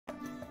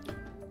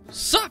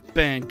Sup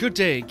and good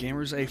day,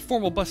 gamers. A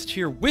formal bust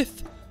here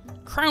with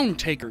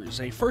Crowntakers,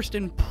 a first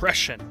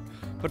impression.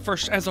 But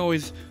first, as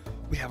always,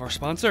 we have our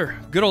sponsor,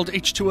 good old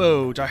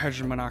H2O,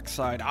 dihydrogen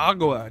monoxide,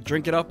 agua,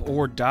 drink it up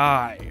or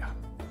die.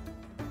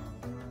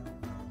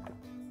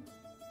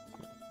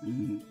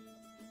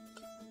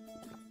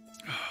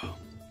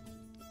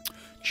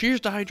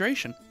 Cheers to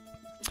hydration.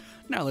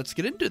 Now let's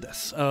get into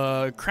this.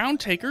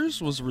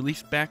 Crowntakers was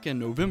released back in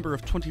November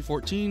of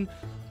 2014,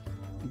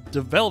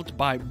 developed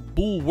by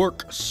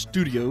Bulwark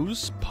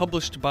Studios,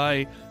 published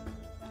by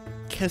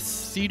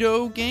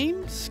Kasedo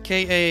Games,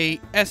 K-A-S-E-D-O.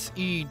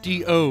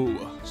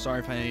 Sorry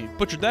if I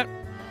butchered that.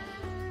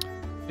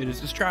 It is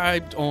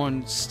described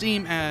on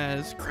Steam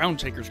as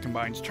Crowntakers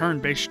combines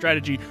turn-based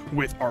strategy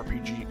with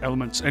RPG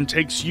elements and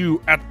takes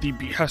you at the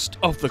behest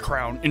of the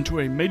crown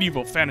into a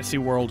medieval fantasy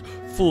world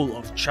full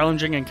of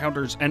challenging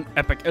encounters and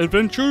epic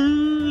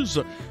adventures.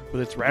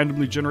 With its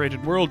randomly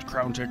generated world,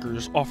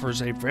 Crowntakers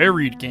offers a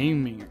varied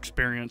gaming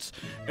experience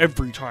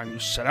every time you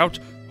set out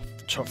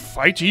to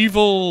fight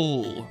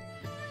evil.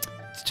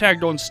 It's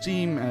tagged on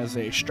Steam as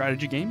a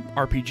strategy game,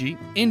 RPG,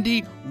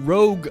 indie,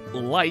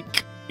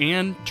 rogue-like,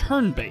 and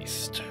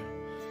turn-based.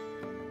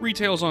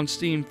 Retails on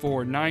Steam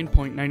for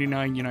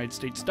 $9.99 United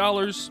States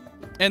dollars,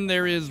 and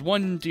there is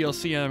one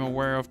DLC I'm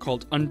aware of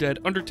called Undead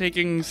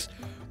Undertakings,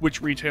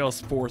 which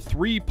retails for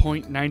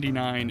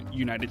 $3.99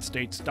 United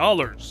States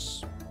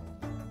dollars.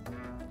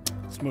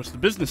 That's most of the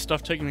business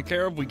stuff taken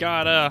care of. We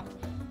got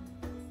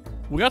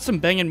some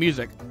banging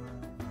music.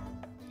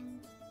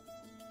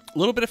 A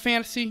little bit of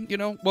fantasy, you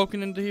know,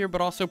 woken into here,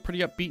 but also pretty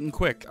upbeat and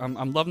quick.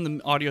 I'm loving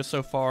the audio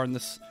so far, and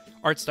this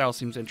art style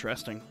seems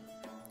interesting.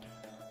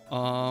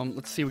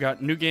 Let's see, we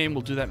got new game.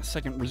 We'll do that in a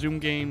second. Resume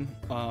game.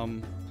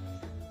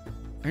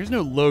 There's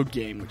no load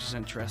game, which is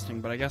interesting,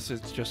 but I guess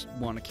it's just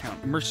one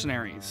account.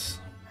 Mercenaries.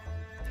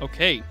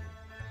 Okay.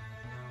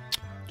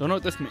 Don't know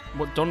what this means.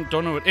 Don't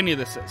know what any of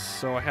this is.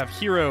 So I have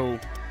Hero,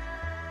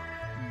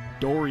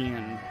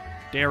 Darian,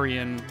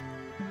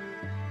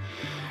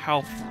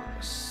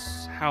 Halfarus.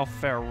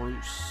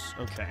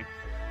 Okay.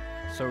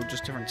 So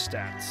just different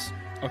stats.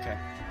 Okay.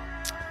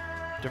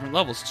 Different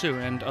levels too,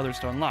 and others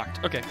to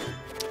unlocked. Okay.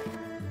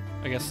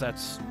 I guess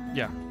that's,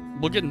 yeah.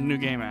 We'll get into the new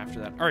game after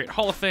that. Alright,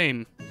 Hall of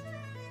Fame.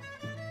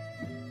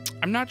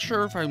 I'm not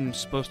sure if I'm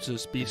supposed to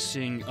be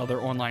seeing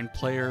other online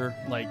player,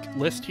 like,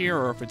 list here,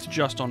 or if it's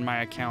just on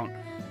my account,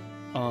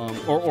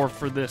 or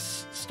for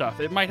this stuff.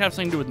 It might have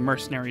something to do with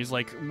mercenaries,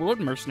 like, what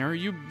mercenary are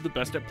you the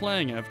best at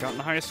playing and have gotten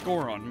the highest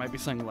score on? Might be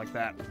something like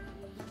that.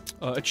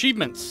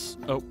 Achievements.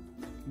 Oh,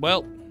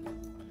 well,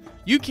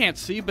 you can't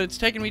see, but it's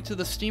taking me to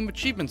the Steam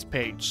Achievements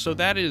page, so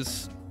that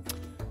is...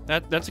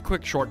 That's a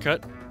quick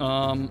shortcut.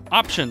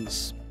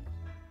 Options.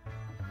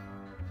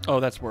 Oh,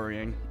 that's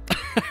worrying.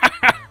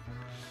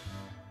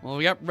 Well,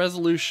 we got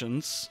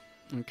resolutions.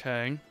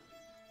 Okay.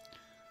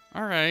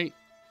 Alright.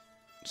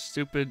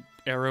 Stupid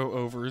arrow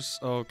overs.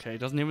 Okay,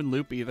 doesn't even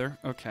loop either.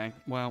 Okay,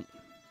 well.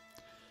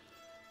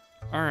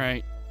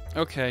 Alright.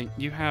 Okay,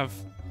 you have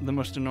the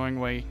most annoying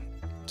way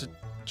to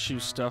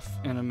choose stuff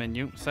in a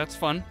menu, so that's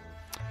fun.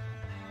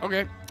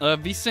 Okay,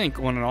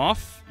 VSync on and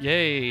off.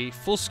 Yay,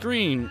 full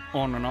screen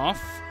on and off.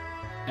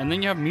 And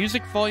then you have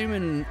music volume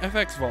and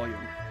FX volume.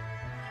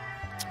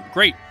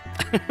 Great.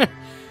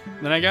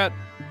 Then I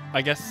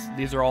guess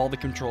these are all the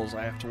controls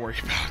I have to worry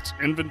about.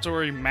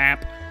 Inventory,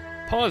 map,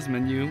 pause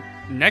menu,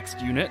 next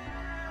unit,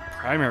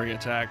 primary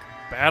attack,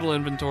 battle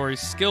inventory,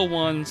 skill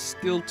 1,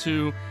 skill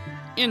 2,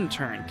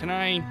 intern. Can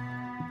I...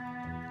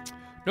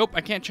 Nope,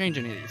 I can't change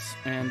any of these.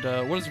 And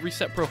what does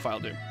reset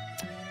profile do?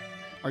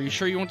 Are you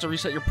sure you want to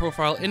reset your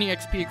profile? Any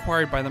XP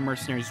acquired by the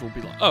mercenaries will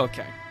be lost. Oh,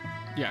 okay.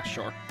 Yeah,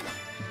 sure.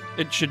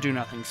 It should do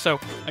nothing.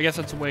 So, I guess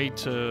that's a way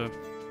to...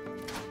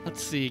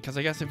 Let's see, because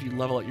I guess if you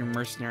level up your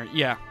mercenary...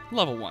 Yeah,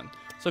 level 1.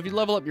 So if you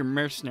level up your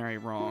mercenary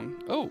wrong...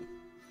 Oh.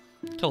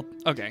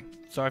 Okay,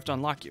 so I have to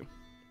unlock you.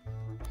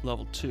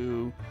 Level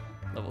 2,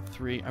 level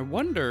 3. I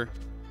wonder...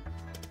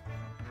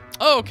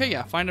 Oh, okay,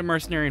 yeah. Find a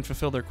mercenary and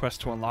fulfill their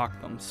quest to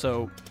unlock them.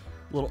 So,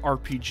 a little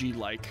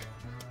RPG-like.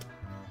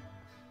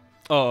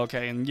 Oh,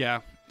 okay, and yeah.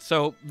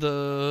 So,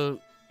 the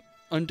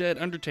Undead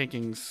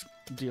Undertakings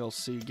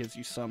DLC gives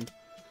you some...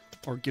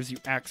 Or gives you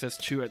access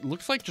to, it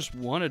looks like just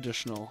one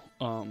additional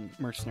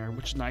mercenary,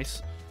 which is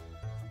nice.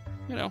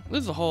 You know,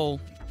 this is a whole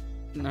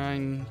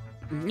 10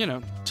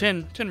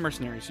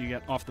 mercenaries you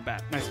get off the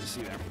bat. Nice to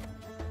see that.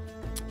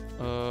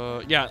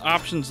 Yeah,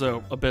 options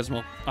though,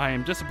 abysmal. I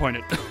am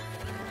disappointed.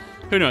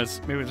 Who knows,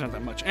 maybe there's not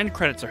that much. And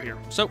credits are here.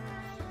 So,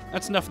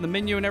 that's enough of the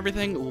menu and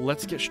everything.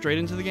 Let's get straight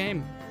into the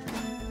game.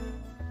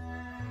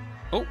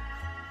 Oh.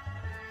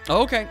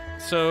 Okay,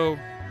 so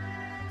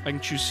I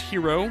can choose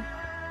Hero.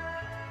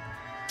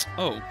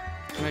 Oh,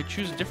 can I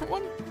choose a different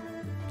one?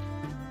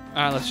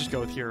 Let's just go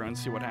with Hero and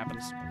see what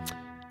happens.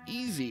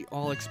 Easy.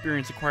 All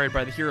experience acquired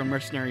by the Hero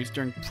mercenaries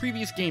during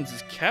previous games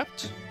is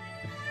kept.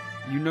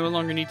 You no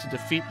longer need to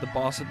defeat the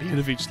boss at the end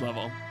of each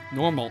level.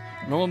 Normal.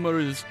 Normal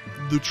mode is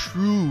the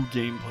true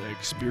gameplay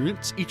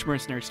experience. Each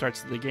mercenary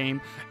starts the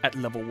game at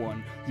level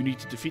 1. You need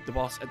to defeat the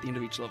boss at the end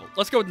of each level.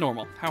 Let's go with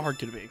normal. How hard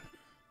could it be?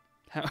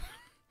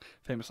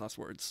 Famous last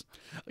words.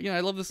 Yeah,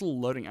 I love this little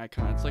loading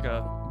icon. It's like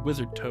a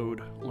wizard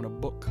toad on a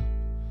book.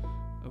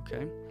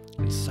 Okay.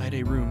 Inside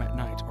a room at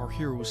night, our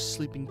hero was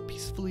sleeping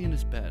peacefully in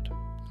his bed.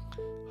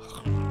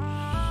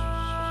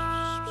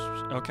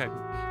 Okay.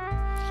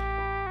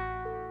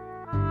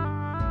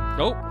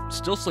 Oh,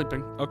 still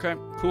sleeping. Okay,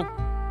 cool.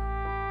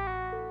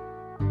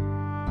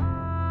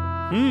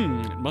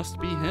 It must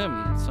be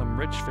him. Some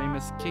rich,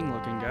 famous,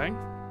 king-looking guy.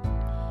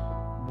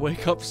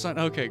 Wake up, son.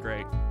 Okay,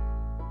 great.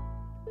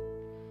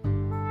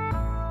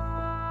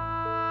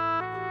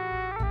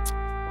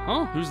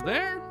 Huh? Who's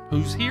there?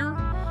 Who's here?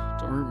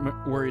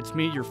 Don't worry, it's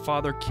me, your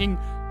father, King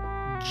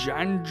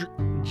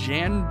Jandrick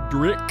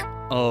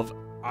of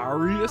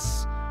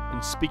Arius,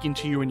 and speaking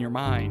to you in your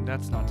mind.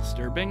 That's not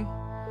disturbing.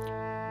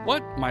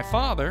 What? My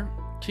father?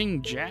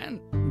 King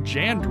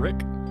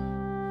Jandrick?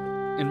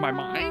 In my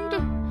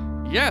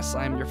mind? Yes,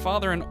 I am your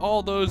father, and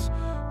all those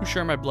who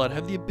share my blood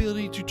have the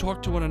ability to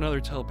talk to one another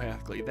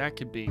telepathically.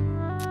 That'd get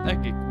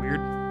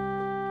weird.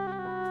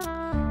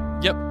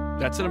 Yep,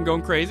 that's it. I'm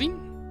going crazy.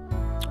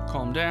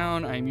 Calm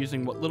down. I am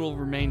using what little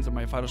remains of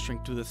my vital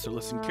strength to this, so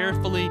listen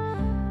carefully.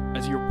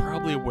 As you're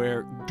probably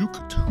aware, Duke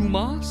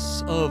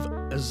Tumas of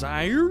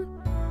Azire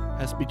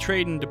has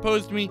betrayed and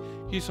deposed me.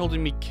 He's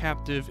holding me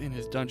captive in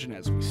his dungeon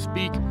as we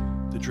speak.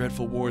 The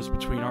dreadful wars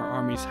between our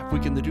armies have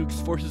weakened the Duke's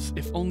forces,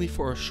 if only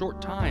for a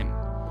short time.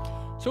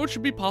 So it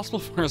should be possible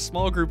for a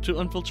small group to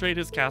infiltrate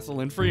his castle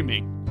and free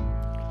me.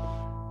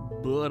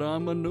 But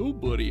I'm a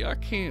nobody. I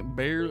can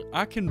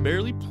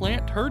barely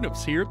plant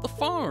turnips here at the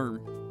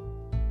farm.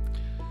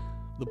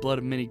 The blood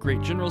of many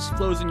great generals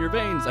flows in your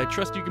veins. I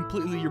trust you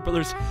completely. Your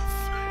brothers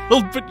have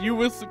failed, but you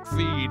will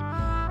succeed.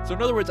 So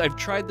in other words, I've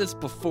tried this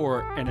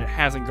before and it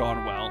hasn't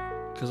gone well,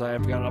 because I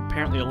have got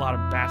apparently a lot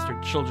of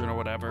bastard children or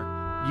whatever.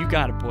 You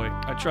got it, boy.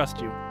 I trust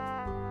you.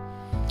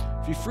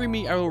 If you free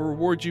me, I will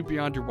reward you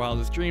beyond your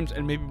wildest dreams,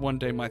 and maybe one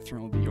day my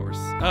throne will be yours.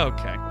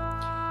 Okay.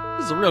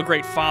 This is a real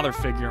great father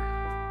figure.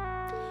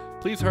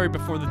 Please hurry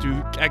before the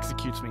Duke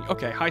executes me.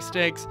 Okay, high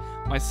stakes.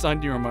 My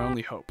son, you are my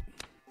only hope.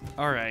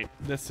 Alright,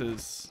 this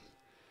is...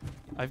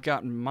 I've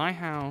gotten my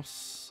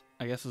house.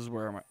 I guess this is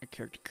where my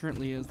character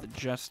currently is. The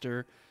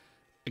Jester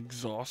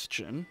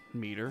exhaustion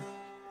meter,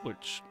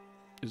 which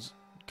is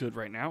good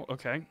right now.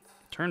 Okay.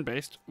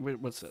 Turn-based. Wait,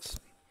 what's this?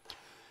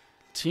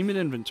 Team and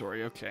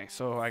inventory. Okay,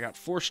 so I got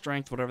 4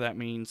 strength, whatever that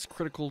means.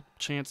 Critical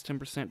chance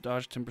 10%,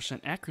 dodge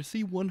 10%,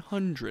 accuracy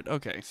 100.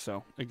 Okay,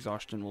 so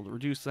exhaustion will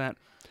reduce that.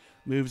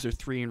 Moves are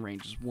 3 and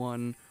range is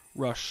 1.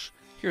 Rush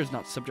here is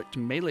not subject to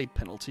melee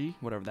penalty,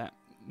 whatever that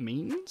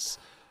means.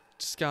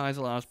 Disguise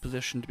allows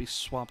position to be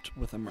swapped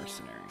with a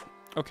mercenary.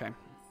 Okay,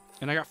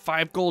 and I got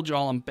 5 gold,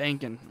 y'all. I'm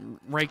banking,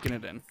 raking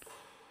it in.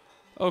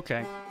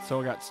 Okay,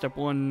 so I got step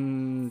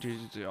 1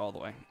 all the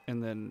way,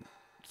 and then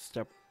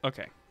step.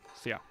 Okay,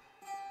 so yeah.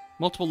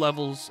 Multiple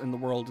levels in the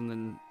world, and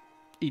then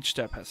each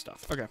step has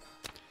stuff. Okay.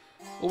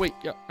 Oh, wait.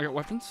 Yeah, I got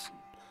weapons.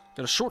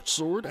 Got a short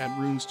sword. Add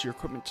runes to your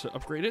equipment to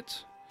upgrade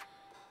it.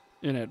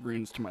 And add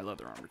runes to my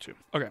leather armor, too.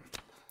 Okay.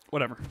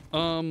 Whatever.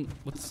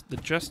 What's the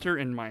Jester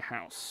in my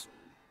house?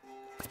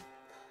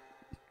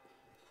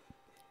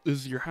 This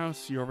is your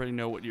house. You already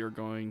know what you're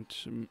going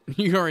to...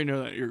 You already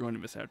know that you're going to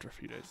miss out after a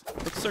few days.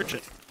 Let's search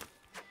it.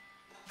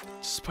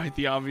 Despite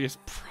the obvious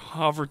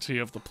poverty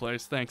of the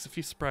place, thanks. A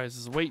few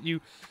surprises await you.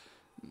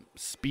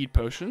 Speed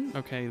potion.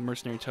 Okay, the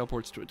mercenary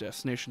teleports to a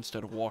destination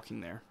instead of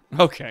walking there.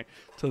 Okay,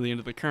 till the end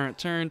of the current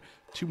turn.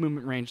 2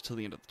 movement range till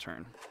the end of the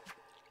turn.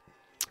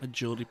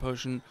 Agility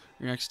potion.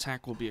 Your next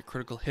attack will be a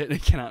critical hit.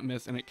 It cannot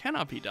miss, and it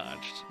cannot be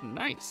dodged.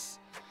 Nice.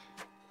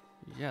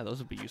 Yeah, those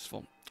would be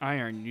useful.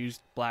 Iron. Used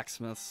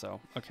blacksmith,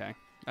 so okay.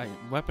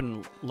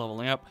 Weapon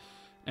leveling up.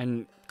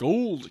 And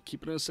gold.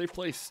 Keep it in a safe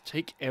place.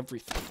 Take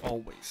everything,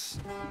 always.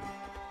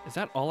 Is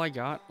that all I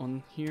got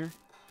on here?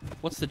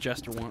 What's the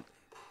Jester want?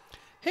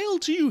 Hail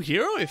to you,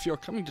 hero! If you're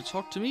coming to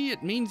talk to me,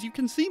 it means you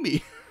can see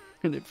me.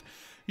 And if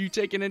you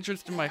take an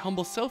interest in my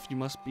humble self, you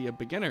must be a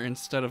beginner.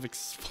 Instead of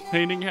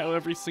explaining how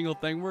every single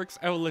thing works,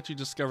 I will let you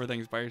discover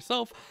things by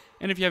yourself.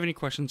 And if you have any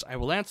questions, I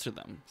will answer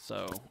them.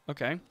 So,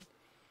 okay.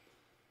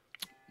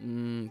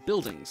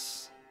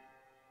 Buildings.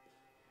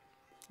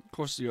 Of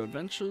course, your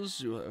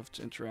adventures, you have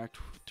to interact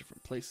with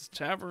different places,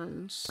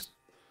 taverns,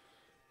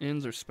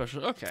 inns, or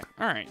special... Okay,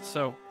 alright,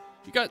 so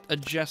you got a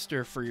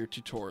Jester for your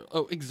tutorial.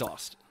 Oh,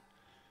 exhaust.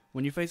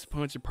 When you face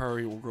opponents, your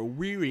party will grow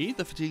weary.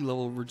 The fatigue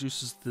level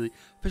reduces the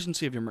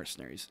efficiency of your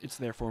mercenaries. It's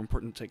therefore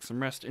important to take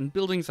some rest in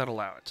buildings that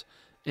allow it.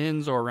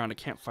 Inns or around a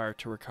campfire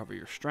to recover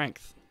your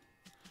strength.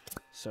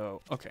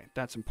 So, okay,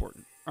 that's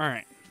important.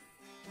 Alright.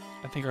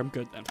 I think I'm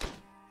good then.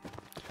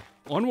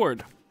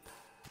 Onward.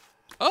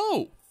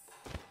 Oh!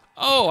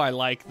 Oh, I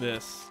like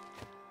this.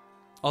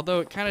 Although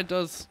it kind of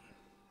does...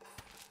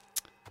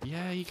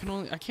 Yeah, you can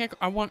only...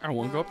 I want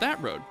to go up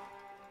that road.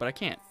 But I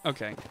can't.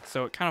 Okay,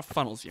 so it kind of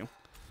funnels you.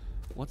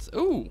 What's...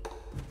 Ooh!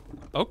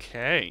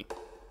 Okay.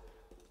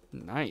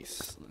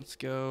 Nice. Let's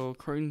go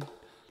according to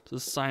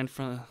the sign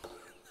from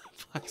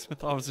the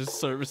Blacksmith Officer's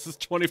Services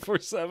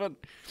 24/7.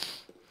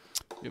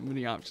 You have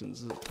many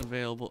options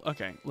available.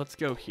 Okay, let's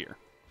go here.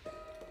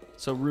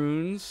 So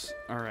runes,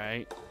 all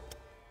right.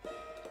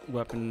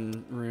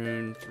 Weapon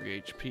rune,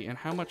 3 HP. And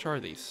how much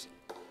are these?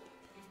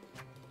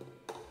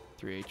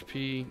 3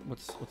 HP.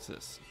 What's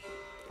this?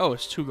 Oh,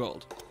 it's 2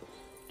 gold.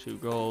 2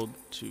 gold,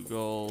 2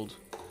 gold.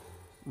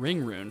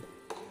 Ring rune.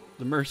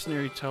 The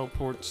mercenary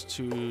teleports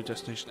to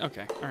destination.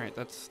 Okay, all right,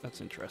 that's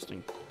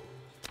interesting.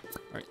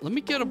 All right, let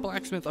me get a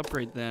blacksmith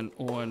upgrade then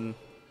on.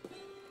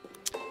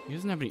 He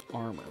doesn't have any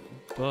armor,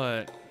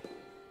 but.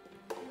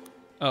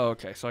 Oh,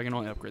 okay, so I can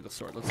only upgrade the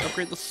sword. Let's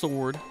upgrade the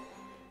sword.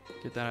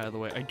 Get that out of the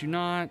way. I do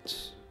not.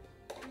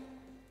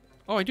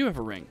 Oh, I do have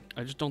a ring.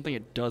 I just don't think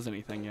it does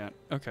anything yet.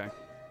 Okay.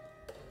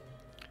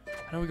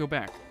 How do we go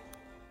back?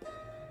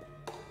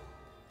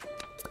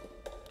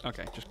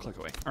 Okay, just click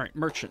away. All right,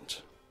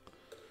 merchant.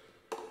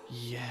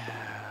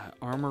 Yeah,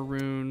 armor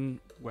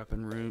rune,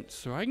 weapon rune.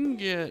 So I can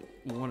get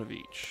one of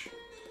each.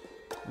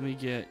 Let me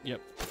get,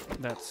 yep,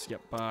 that's, yep,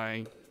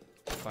 buy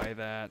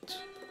that.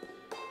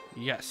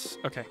 Yes,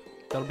 okay,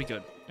 that'll be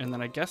good. And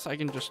then I guess I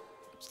can just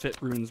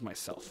fit runes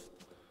myself.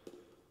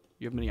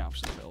 You have many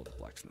options available with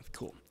blacksmith.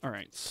 Cool. All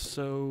right,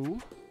 so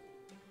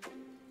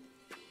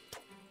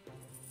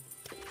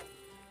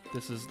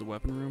this is the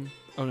weapon room.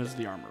 Oh, this is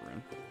the armor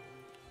room.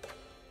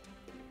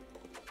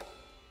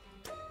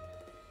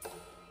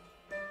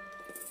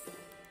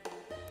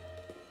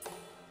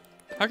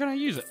 How can I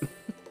use it?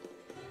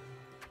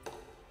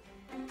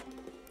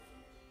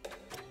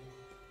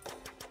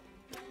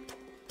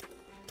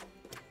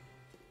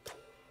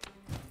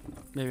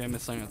 Maybe I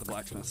missed something with the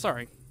blacksmith.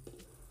 Sorry.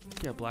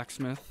 Yeah,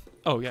 blacksmith.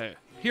 Oh, yeah.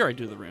 Here I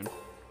do the rune.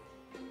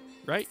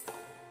 Right?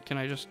 Can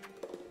I just...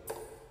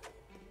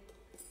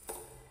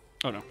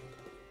 Oh, no.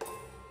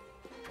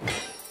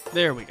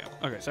 There we go.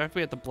 Okay, so I have to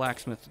be at the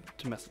blacksmith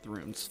to mess with the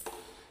runes.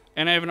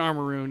 And I have an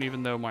armor rune,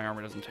 even though my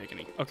armor doesn't take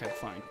any. Okay,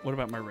 fine. What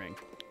about my ring?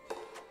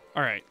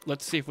 All right,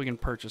 let's see if we can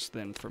purchase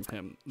then from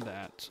him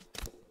that...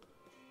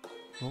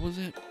 What was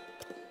it?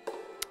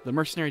 The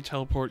mercenary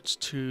teleports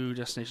to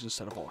destination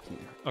instead of walking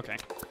there. Okay.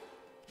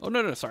 Oh,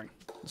 no, sorry.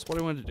 That's what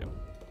I wanted to do.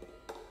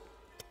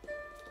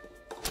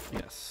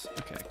 Yes.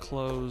 Okay,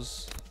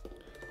 close.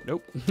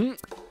 Nope.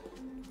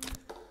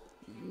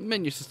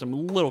 Menu system a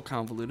little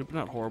convoluted, but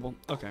not horrible.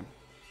 Okay.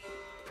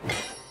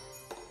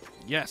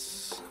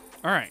 Yes.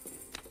 All right.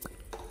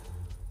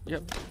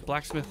 Yep,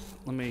 blacksmith.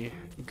 Let me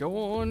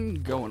go on,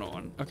 going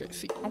on. Okay,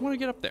 see, I want to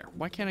get up there.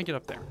 Why can't I get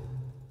up there?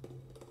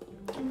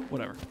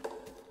 Whatever.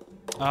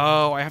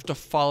 Oh, I have to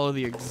follow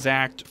the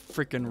exact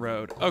freaking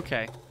road.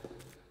 Okay,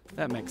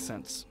 that makes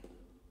sense.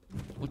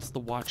 What's the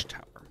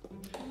watchtower?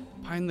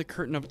 Behind the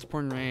curtain of its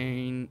pouring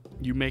rain,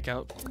 you make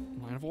out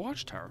line of a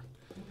watchtower.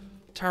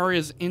 Tower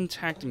is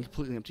intact and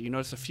completely empty. You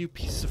notice a few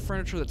pieces of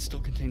furniture that still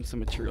contain some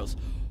materials.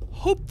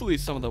 Hopefully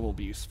some of them will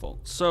be useful.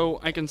 So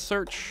I can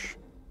search...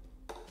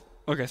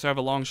 Okay, so I have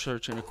a long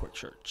search and a quick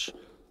search.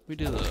 We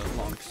do the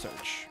long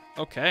search.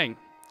 Okay.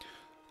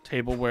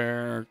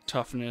 Tableware,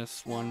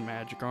 toughness, 1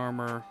 magic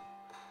armor,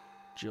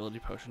 agility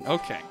potion.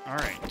 Okay,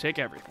 alright, take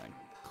everything.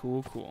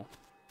 Cool, cool.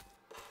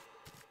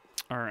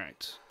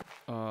 Alright.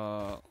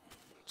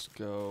 Let's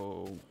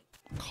go...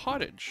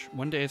 Cottage.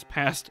 1 day has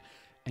passed,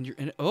 and you're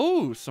in...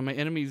 Oh, so my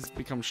enemies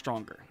become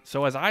stronger.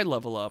 So as I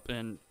level up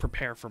and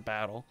prepare for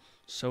battle,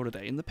 so do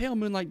they. In the pale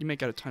moonlight, you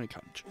make out a tiny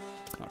cottage,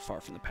 not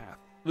far from the path.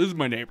 This is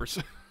my neighbors.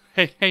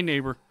 Hey,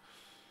 neighbor.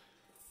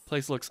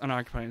 Place looks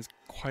unoccupied and is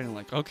quite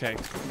unlike. Okay,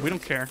 we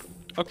don't care.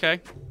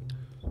 Okay.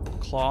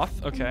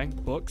 Cloth, okay.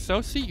 Book. So,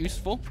 see,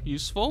 useful.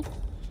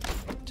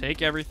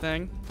 Take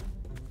everything.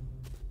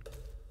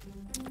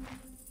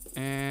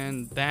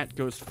 And that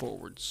goes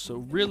forward. So,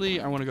 really,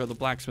 I want to go to the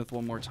blacksmith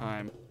one more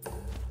time.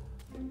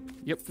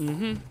 Yep,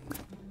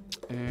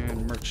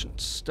 And merchant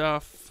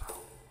stuff.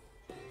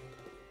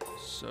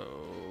 So...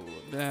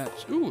 That,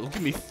 ooh, it'll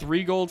give me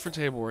 3 gold for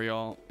tableware,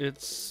 y'all.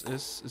 It's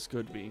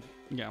good to be.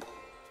 Yeah.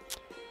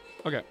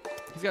 Okay.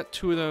 He's got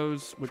 2 of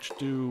those, which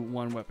do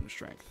 1 weapon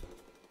strength.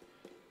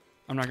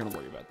 I'm not going to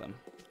worry about them.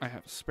 I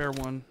have a spare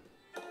one.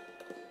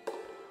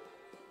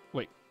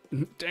 Wait.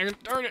 Dang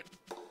it, darn it.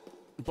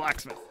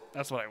 Blacksmith.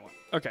 That's what I want.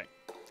 Okay.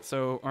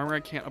 So, armor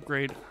I can't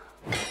upgrade.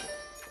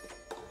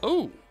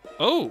 Oh,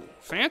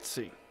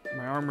 fancy.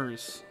 My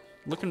armor's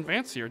looking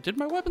fancier. Did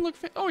my weapon look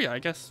oh yeah, I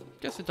guess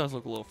it does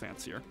look a little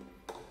fancier.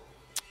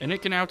 And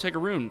it can now take a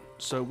rune,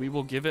 so we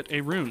will give it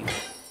a rune.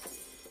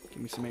 Give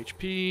me some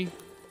HP.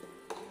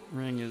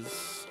 Ring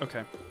is...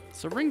 Okay.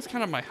 So ring's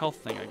kind of my health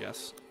thing, I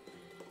guess.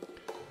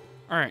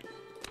 Alright.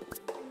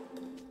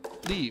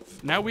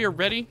 Leave. Now we are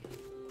ready.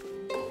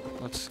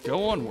 Let's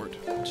go onward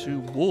to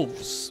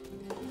wolves.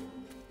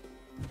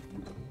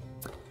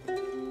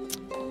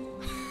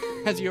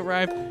 As you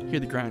arrive, hear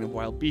the growling of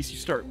wild beasts. You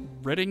start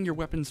readying your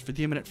weapons for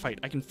the imminent fight.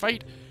 I can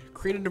fight.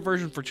 Create a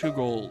diversion for 2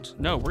 gold.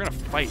 No, we're gonna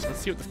fight. Let's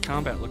see what this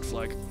combat looks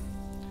like.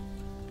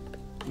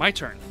 My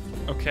turn.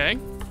 Okay.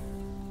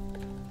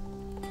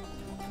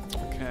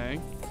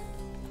 Okay.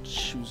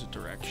 Choose a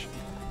direction.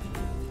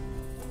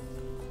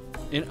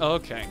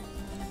 Okay.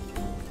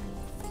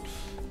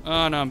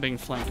 Oh, no, I'm being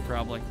flanked,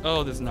 probably.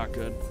 Oh, this is not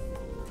good.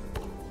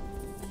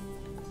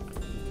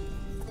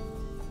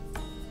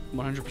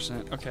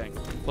 100%. Okay,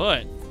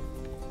 but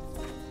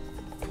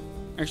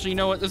actually, you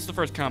know what? This is the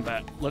first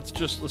combat. Let's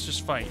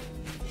just fight.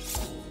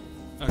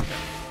 Okay.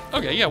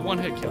 Okay, yeah, 1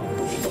 hit kill.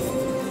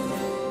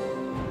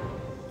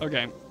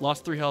 Okay,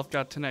 lost 3 health,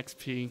 got 10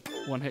 XP.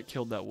 1 hit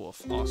killed that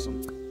wolf.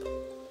 Awesome.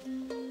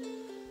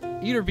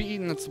 Eat or be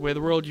eaten, that's the way of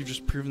the world. You've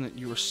just proven that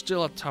you are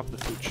still at the top of the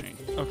food chain.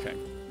 Okay.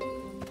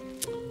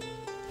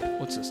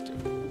 What's this do?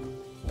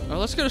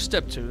 Let's go to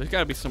step 2. There's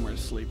gotta be somewhere to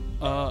sleep.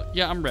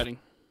 Yeah, I'm ready.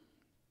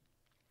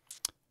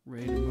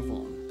 Ready to move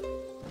on.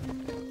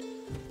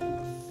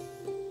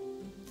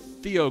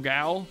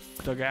 Theogao.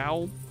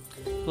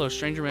 Hello,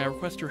 stranger. May I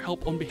request your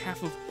help on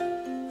behalf of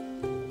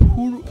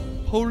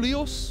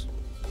Holios,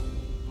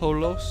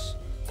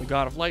 the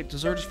god of light,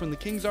 deserters from the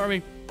king's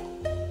army,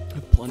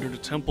 have plundered a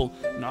temple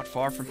not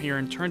far from here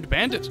and turned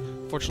bandit.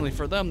 Fortunately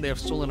for them, they have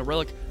stolen a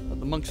relic that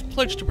the monks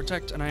pledged to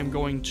protect, and I am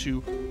going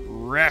to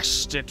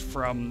wrest it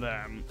from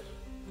them.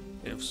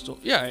 They have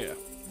yeah.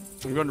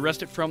 I'm going to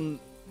wrest it from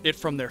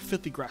their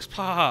filthy grasp.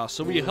 Haha.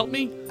 So will you help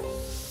me?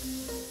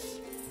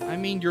 I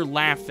mean, you're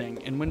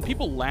laughing, and when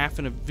people laugh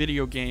in a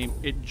video game,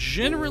 it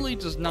generally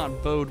does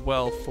not bode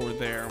well for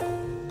their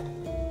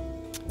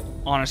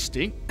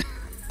honesty.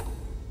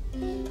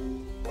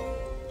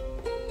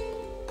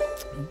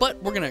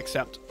 But we're gonna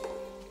accept.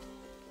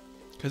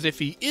 Because if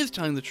he is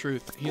telling the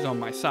truth, he's on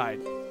my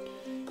side.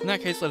 In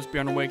that case, let us be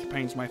on our way,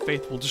 companions. My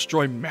faith will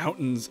destroy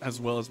mountains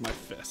as well as my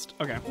fist.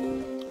 Okay.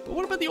 But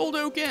what about the old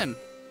oak inn?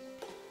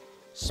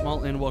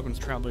 Small inn welcomes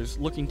travelers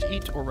looking to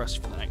eat or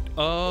rest for the night.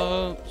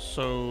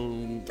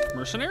 So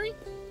mercenary?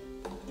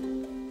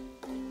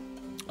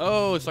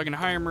 Oh, so I can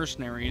hire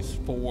mercenaries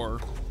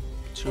for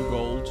 2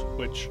 gold,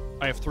 which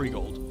I have 3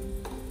 gold.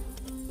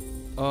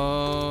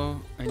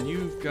 And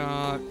you've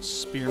got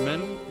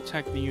spearmen.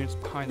 Attack the units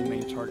behind the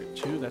main target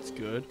too. That's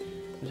good.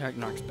 Attack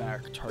knocks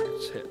back,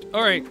 targets hit.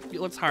 All right,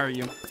 let's hire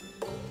you.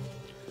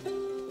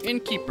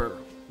 Innkeeper,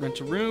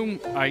 rent a room.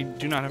 I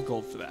do not have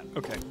gold for that.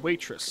 Okay,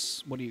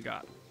 waitress, what do you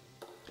got?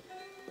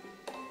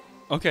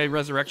 Okay,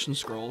 resurrection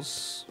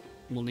scrolls.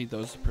 We'll need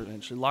those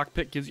potentially.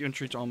 Lockpick gives you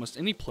entry to almost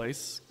any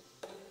place.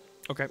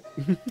 Okay.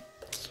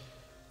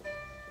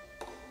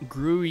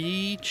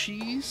 Gruyere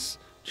cheese.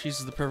 Cheese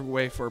is the perfect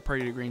way for a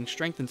party to gain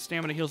strength, and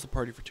stamina heals the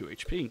party for 2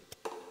 HP.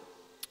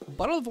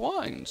 Bottle of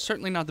wine.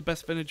 Certainly not the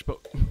best vintage, but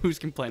who's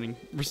complaining?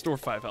 Restore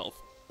 5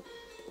 health.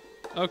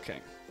 Okay.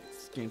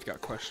 This game's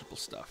got questionable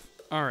stuff.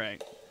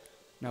 Alright.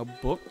 Now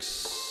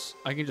books.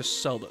 I can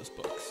just sell those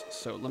books.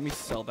 So let me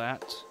sell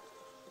that.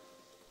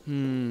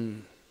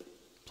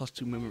 Plus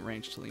 2 movement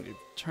range till the end of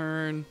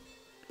turn.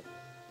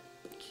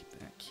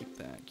 Keep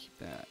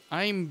that.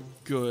 I'm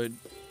good.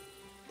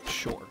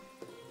 Sure.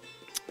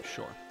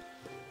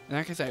 In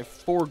that case, I have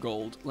 4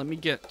 gold. Let me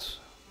get...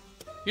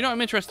 You know,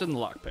 I'm interested in the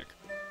lockpick.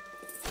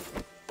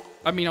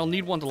 I mean, I'll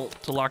need one to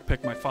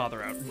lockpick my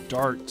father out.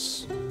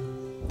 Darts.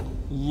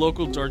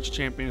 Local darts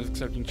champion is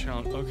accepting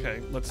challenge.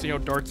 Okay, let's see how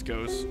darts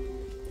goes.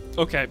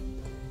 Okay.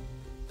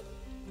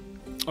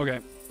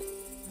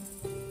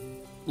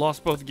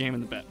 Lost both the game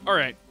and the bet.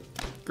 Alright.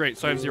 Great,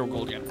 so I have 0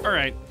 gold again.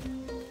 Alright.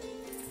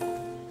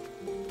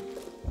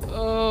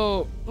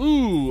 Oh,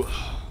 ooh.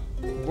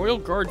 Royal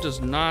Guard does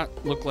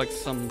not look like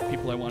some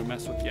people I want to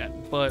mess with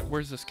yet. But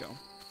where's this go?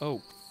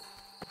 Oh.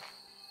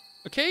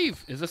 A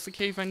cave! Is this the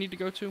cave I need to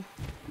go to?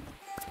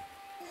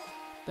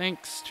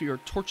 Thanks to your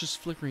torch's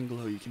flickering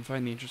glow, you can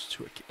find the entrance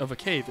of a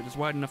cave. It is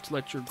wide enough to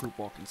let your group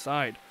walk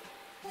inside.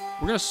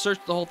 We're gonna search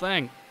the whole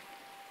thing.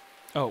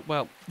 Oh,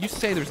 well, you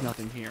say there's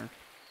nothing here.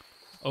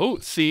 Oh,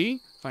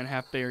 see? Find a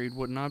half-buried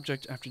wooden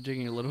object. After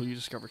digging a little, you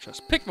discover a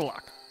chest. Pick the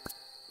lock!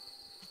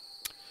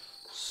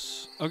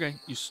 Okay,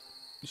 you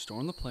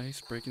store in the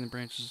place, breaking the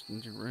branches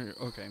into...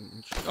 Okay,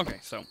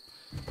 so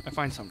I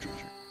find some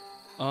treasure.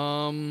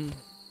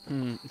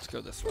 Let's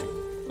go this way.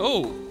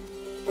 Oh!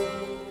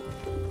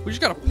 We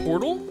just got a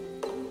portal?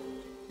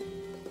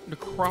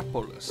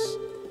 Necropolis.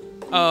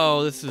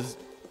 Oh, this is...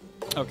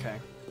 Okay.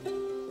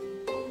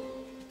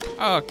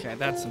 Okay,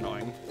 that's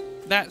annoying.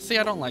 See,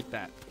 I don't like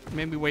that.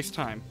 Made me waste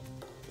time.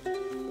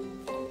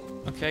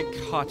 Okay,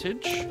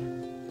 cottage.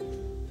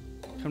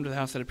 Come to the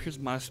house that appears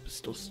modest but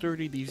still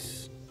sturdy.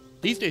 These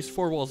days,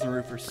 4 walls and a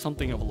roof are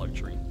something of a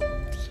luxury.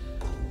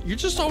 You're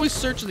just always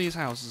searching these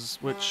houses,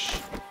 which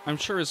I'm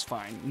sure is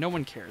fine. No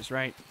one cares,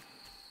 right?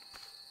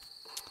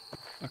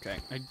 Okay,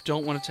 I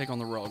don't want to take on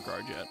the Royal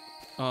Guard yet.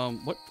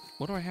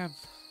 What do I have?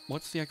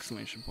 What's the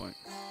exclamation point?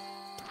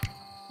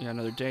 Yeah,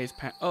 another day's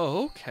passed.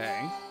 Oh,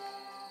 okay.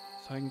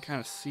 So I can kind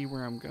of see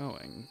where I'm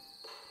going.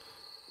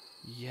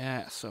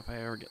 Yeah, so if I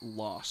ever get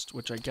lost,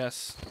 which I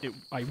guess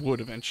I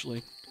would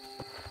eventually.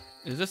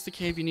 Is this the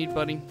cave you need,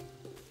 buddy?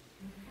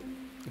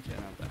 Okay,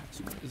 not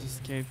that. Is this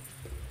the cave?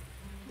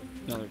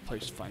 Another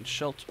place to find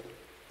shelter.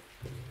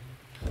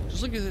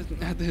 Just look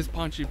at his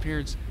paunchy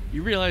appearance.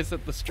 You realize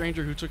that the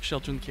stranger who took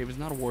shelter in the cave is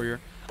not a warrior.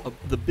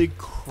 The big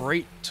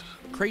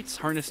crates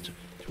harnessed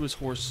to his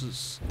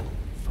horses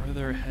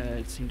further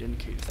ahead seem to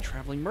indicate he's a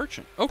traveling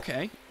merchant.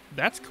 Okay,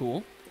 that's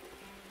cool.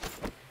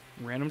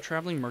 Random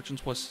traveling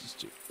merchants. What's this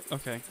do?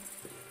 Okay.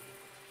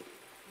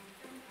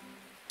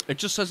 It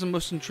just says the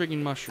most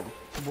intriguing mushroom.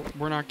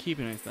 We're not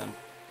keeping it then,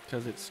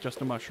 because it's just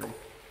a mushroom.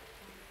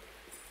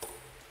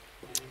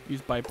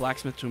 Used by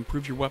blacksmith to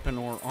improve your weapon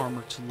or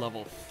armor to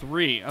level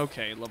 3.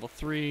 Okay, level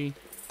 3.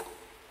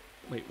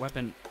 Wait,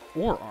 weapon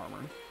or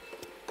armor.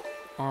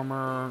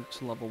 Armor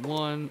to level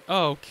 1.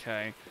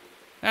 Okay.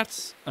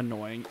 That's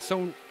annoying.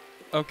 So,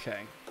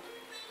 okay.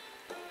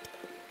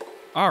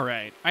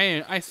 Alright,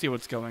 I see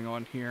what's going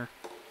on here.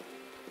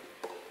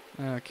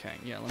 Okay,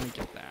 yeah, let me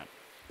get that.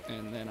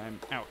 And then I'm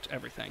out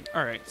everything.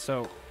 Alright,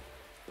 so...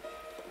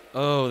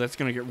 Oh, that's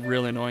going to get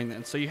really annoying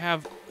then. So you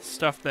have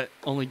stuff that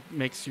only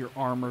makes your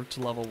armor to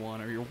level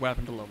 1 or your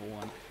weapon to level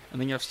 1. And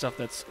then you have stuff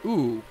that's,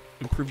 ooh,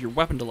 improve your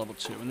weapon to level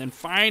 2. And then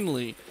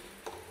finally,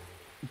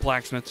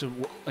 blacksmith to...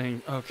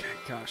 Okay,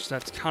 gosh,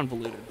 that's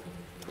convoluted.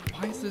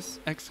 Why is this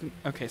X...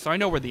 Okay, so I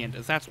know where the end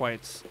is. That's why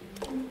it's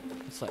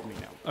letting me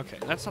know. Okay,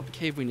 that's not the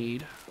cave we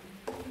need.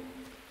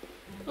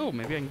 Oh,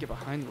 maybe I can get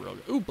behind the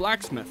road. Ooh,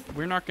 blacksmith.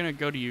 We're not going to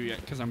go to you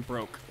yet because I'm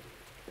broke.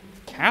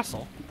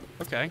 Castle?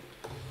 Okay.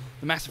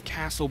 The massive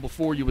castle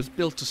before you was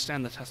built to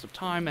stand the test of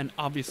time and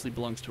obviously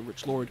belongs to a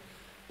rich lord.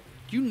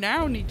 You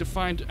now need to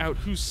find out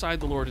whose side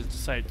the lord has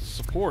decided to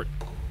support.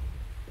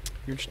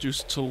 You're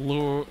introduced to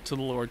the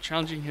lord.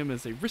 Challenging him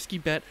is a risky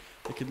bet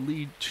that could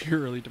lead to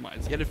your early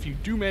demise. Yet if you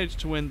do manage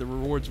to win, the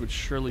rewards would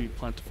surely be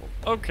plentiful.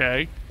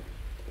 Okay.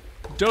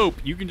 Dope.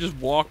 You can just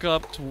walk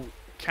up to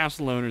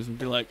castle owners and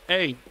be like,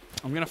 hey,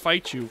 I'm going to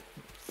fight you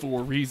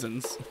for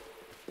reasons.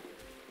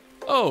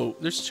 Oh,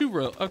 there's 2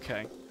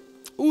 okay.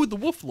 Ooh, the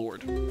Wolf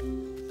Lord.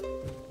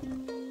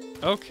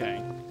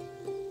 Okay.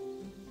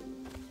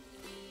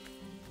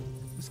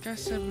 This guy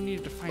said we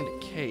needed to find a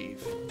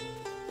cave.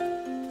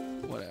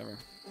 Whatever.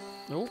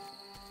 Nope.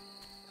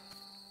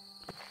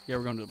 Yeah,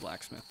 we're going to the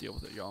blacksmith. Deal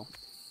with it, y'all.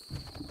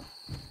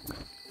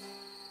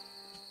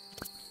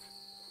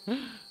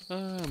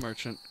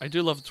 Merchant. I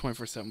do love the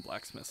 24/7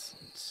 blacksmiths.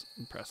 It's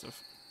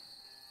impressive.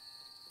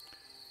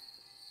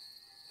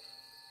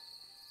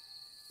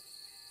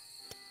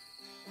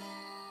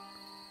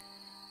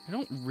 I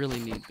don't really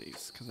need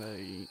these, because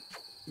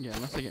yeah,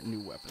 unless I get new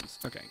weapons.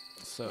 Okay,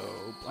 so,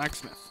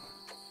 blacksmith.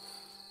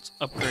 Let's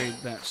upgrade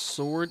that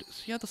sword.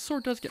 So yeah, the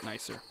sword does get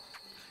nicer.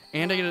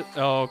 And I get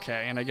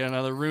okay, and I get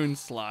another rune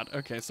slot.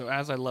 Okay, so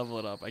as I level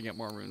it up, I get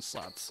more rune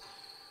slots.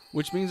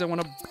 Which means I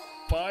want to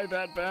buy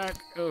that back.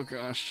 Oh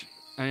gosh.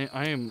 I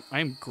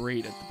am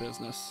great at the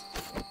business.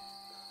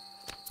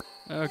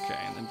 Okay,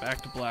 and then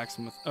back to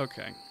blacksmith.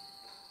 Okay.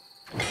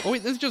 Oh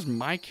wait, this is just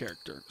my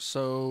character.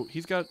 So,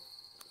 he's got...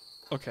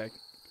 Okay.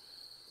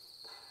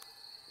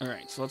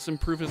 Alright, so let's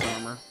improve his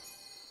armor,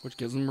 which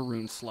gives him a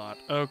rune slot.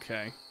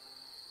 Okay.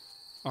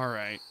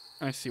 Alright,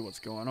 I see what's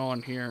going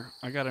on here.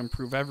 I gotta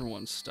improve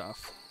everyone's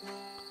stuff.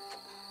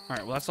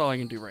 Alright, well that's all I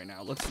can do right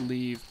now. Let's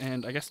leave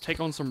and I guess take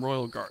on some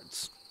royal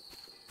guards.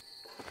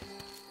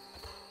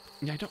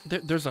 Yeah,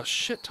 there's a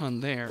shit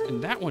ton there,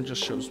 and that one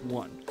just shows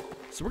 1.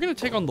 So we're gonna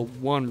take on the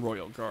 1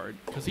 royal guard,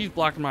 because he's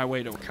blocking my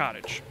way to a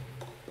cottage.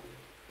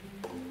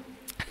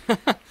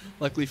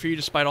 Luckily for you,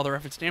 despite all their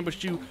efforts to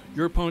ambush you,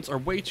 your opponents are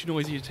way too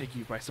noisy to take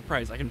you by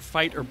surprise. I can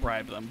fight or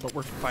bribe them, but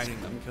we're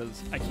fighting them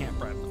because I can't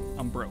bribe them.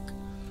 I'm broke.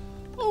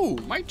 Oh,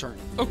 my turn.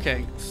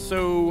 Okay,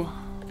 so...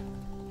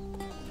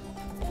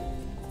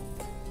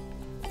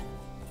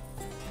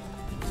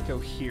 Let's go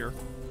here.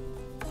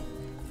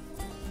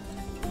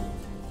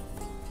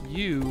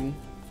 You...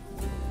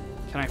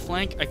 Can I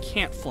flank? I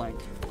can't flank.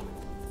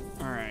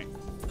 Alright,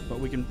 but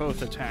we can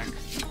both attack.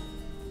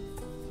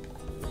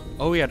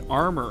 Oh, he had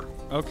armor.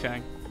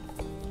 Okay.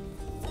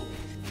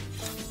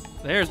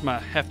 There's my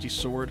hefty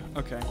sword.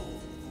 Okay.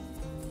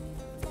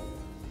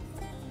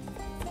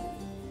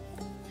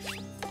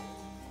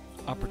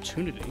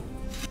 Opportunity.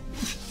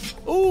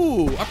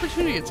 Ooh,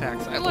 opportunity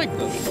attacks. I like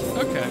those.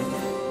 Okay.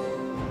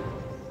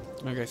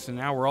 Okay, so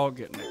now we're all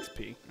getting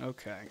XP.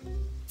 Okay.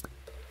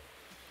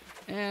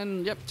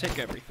 And, yep, take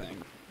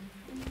everything.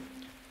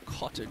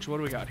 Cottage. What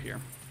do we got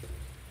here?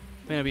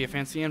 May not be a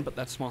fancy inn, but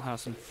that small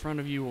house in front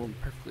of you will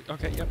perfectly...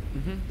 Okay, yep.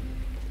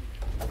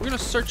 We're gonna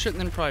search it and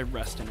then probably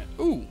rest in it.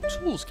 Ooh,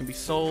 tools can be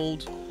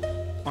sold.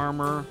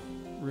 Armor,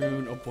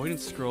 rune,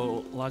 avoidance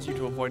scroll allows you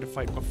to avoid a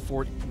fight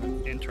before...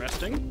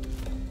 Interesting.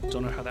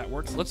 Don't know how that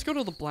works. Let's go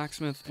to the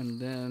blacksmith and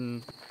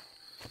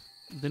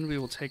then we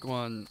will take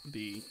on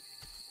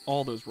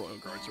all those royal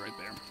guards right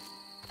there.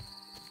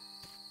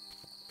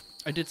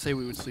 I did say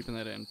we would sleep in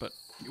that inn, but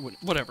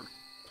whatever.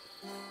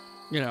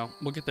 You know,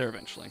 we'll get there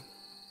eventually.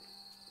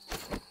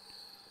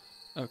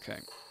 Okay.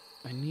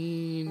 I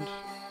need...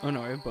 Oh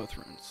no, I have both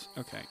runes.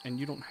 Okay, and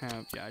you don't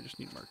have... Yeah, I just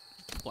need more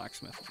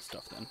blacksmith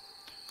stuff then.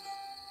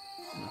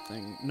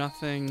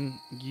 Nothing.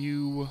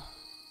 You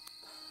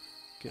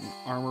get an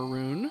armor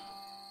rune.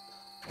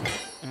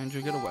 And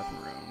you get a weapon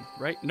rune,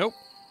 right? Nope.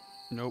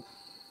 Nope.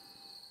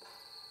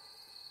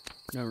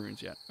 No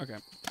runes yet. Okay.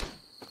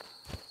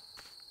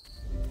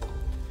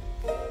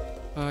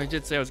 I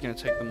did say I was going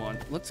to take them on.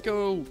 Let's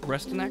go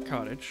rest in that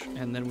cottage,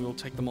 and then we will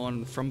take them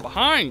on from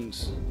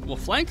behind. We'll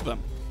flank them.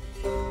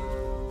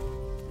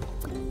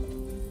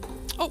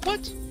 Oh,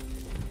 what?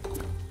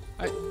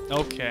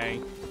 Okay.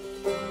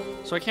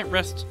 So I can't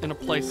rest in a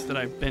place that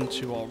I've been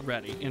to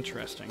already.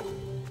 Interesting.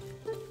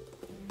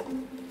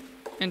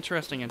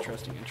 Interesting.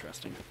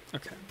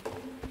 Okay.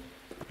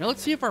 Now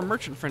let's see if our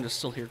merchant friend is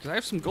still here, because I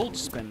have some gold to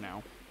spend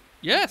now.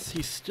 Yes,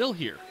 he's still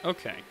here.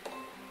 Okay.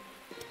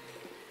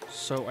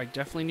 So I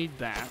definitely need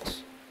that.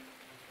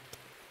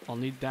 I'll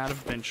need that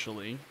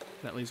eventually.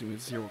 That leaves me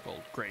with 0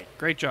 gold. Great.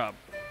 Great job.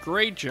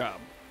 Great job.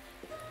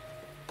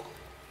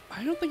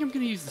 I don't think I'm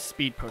going to use the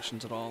speed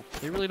potions at all.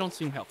 They really don't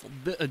seem helpful.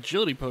 The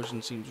agility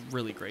potion seems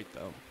really great,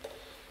 though.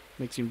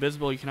 Makes you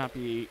invisible, you cannot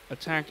be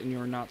attacked, and you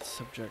are not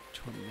subject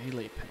to a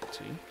melee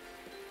penalty.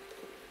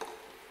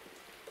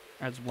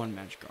 Adds 1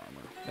 magic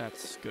armor.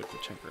 That's good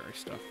for temporary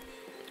stuff.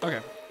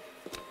 Okay.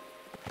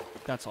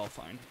 That's all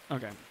fine.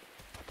 Okay.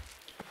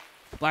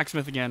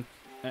 Blacksmith again.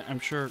 I'm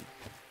sure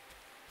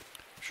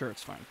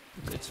it's fine.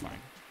 It's fine.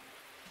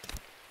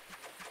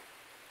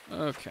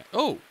 Okay.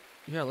 Oh!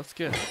 Yeah, let's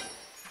get it.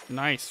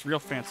 Nice. Real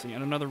fancy.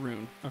 And another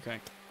rune. Okay.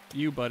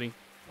 You, buddy.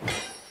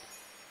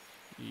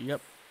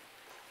 Yep.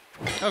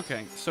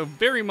 Okay. So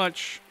very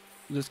much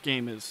this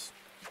game is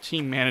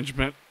team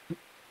management.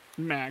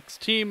 Max.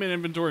 Team and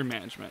inventory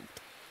management.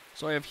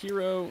 So I have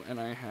hero and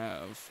I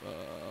have...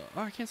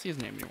 oh, I can't see his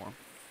name anymore.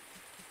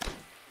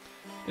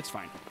 It's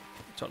fine.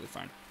 Totally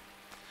fine.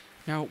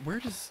 Now, where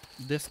does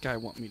this guy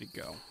want me to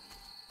go?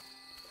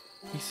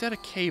 He said a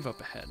cave up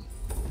ahead.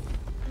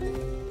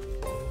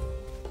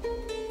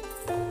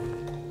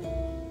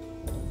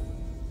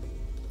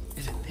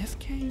 Is it this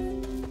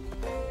cave?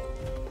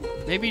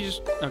 Maybe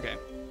just... Okay.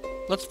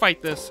 Let's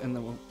fight this, and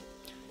then we'll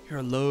hear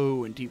a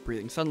low and deep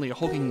breathing. Suddenly, a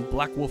hulking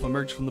black wolf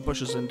emerged from the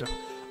bushes and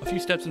a few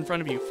steps in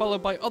front of you,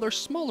 followed by other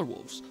smaller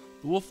wolves.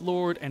 The wolf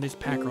lord and his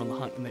pack are on the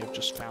hunt, and they have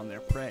just found their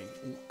prey.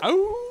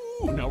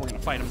 Oh! No, we're gonna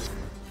fight him.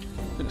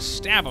 We're gonna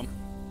stab him.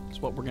 That's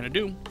what we're gonna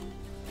do.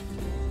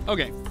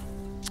 Okay.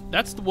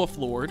 That's the wolf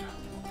lord.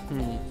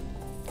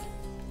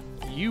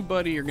 You,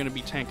 buddy, are gonna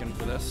be tanking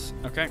for this.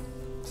 Okay.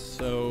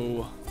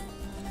 So...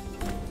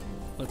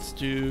 let's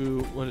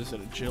do... what is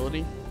it?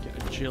 Agility?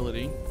 Get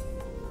agility.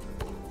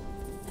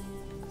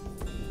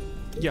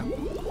 Yeah.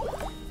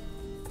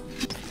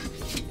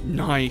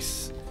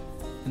 Nice.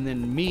 And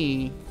then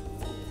me...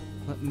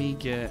 Let me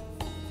get...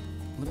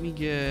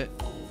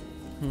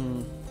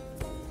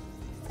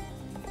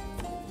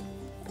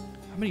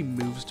 How many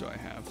moves do I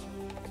have?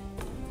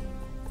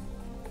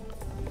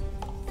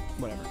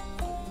 Whatever.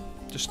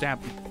 Just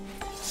stab him.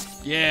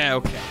 Yeah,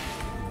 okay.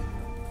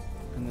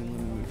 And then let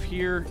me move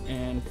here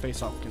and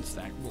face off against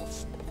that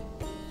wolf.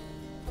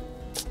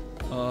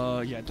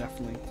 Yeah,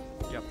 definitely.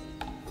 Yep.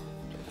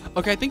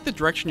 Okay, I think the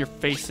direction you're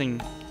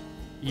facing...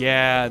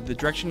 Yeah, the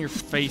direction you're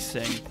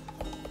facing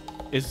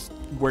is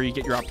where you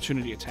get your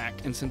opportunity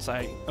attack. And since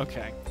I...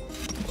 Okay.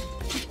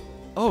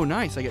 Oh,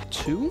 nice. I get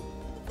 2?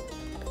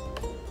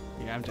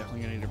 Yeah, I'm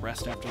definitely going to need to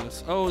rest after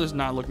this. Oh, this is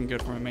not looking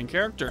good for my main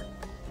character.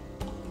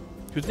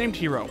 Who's named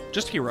Hero.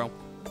 Just Hero.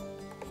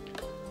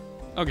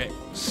 Okay.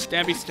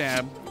 Stabby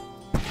stab.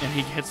 And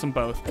he hits them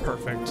both.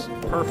 Perfect.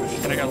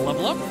 Perfect. And I got to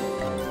level up?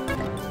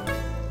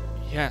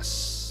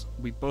 Yes.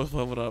 We both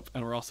leveled up,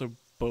 and we're also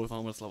both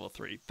almost level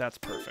 3. That's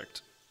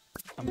perfect.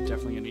 I'm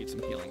definitely going to need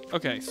some healing.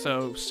 Okay,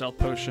 so stealth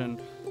potion,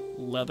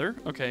 leather.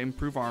 Okay,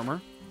 improve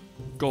armor.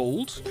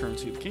 Gold,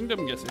 currency of the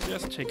kingdom. Yes, yes,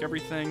 yes. Take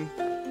everything.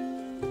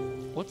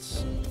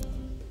 What's...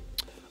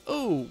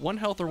 Oh, 1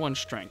 health or 1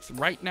 strength.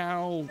 Right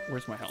now,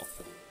 where's my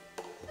health?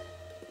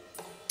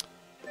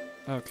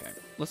 Okay,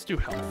 let's do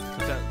health,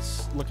 because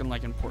that's looking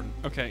like important.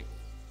 Okay.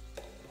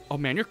 Oh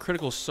man, your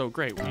critical is so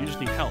great. Well, you just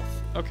need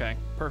health. Okay,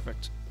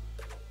 perfect.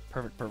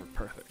 Perfect, perfect,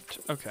 perfect.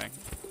 Okay.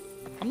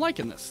 I'm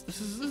liking this.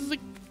 This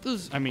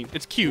is, I mean,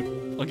 it's cute.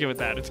 I'll give it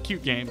that. It's a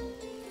cute game.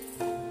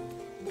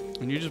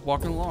 And you're just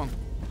walking along.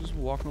 Just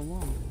walking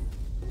along.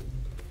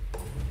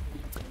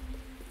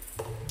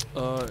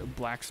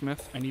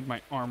 Blacksmith. I need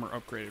my armor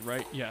upgraded,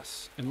 right?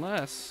 Yes.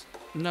 Unless...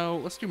 No,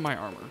 let's do my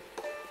armor.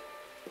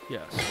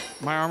 Yes.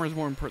 My armor is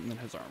more important than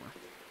his armor.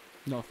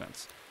 No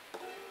offense.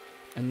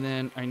 And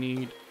then I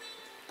need...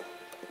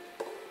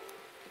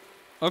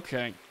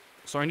 Okay.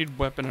 So I need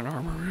weapon and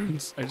armor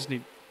runes. I just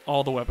need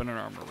all the weapon and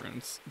armor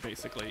runes,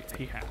 basically,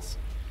 he has.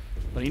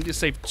 But I need to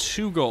save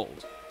 2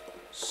 gold.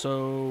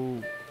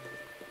 So...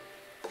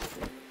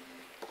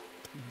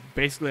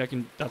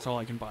 Basically, that's all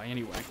I can buy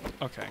anyway.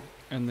 Okay.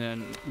 And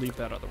then leave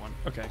that other one.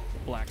 Okay.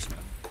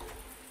 Blacksmith.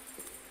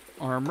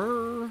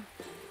 Armor.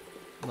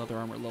 Leather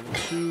armor level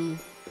 2.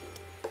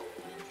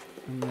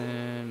 And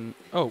then...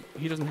 Oh,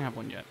 he doesn't have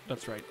one yet.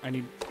 That's right. I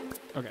need...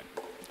 Okay.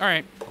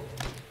 Alright.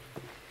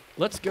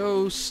 Let's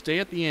go stay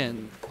at the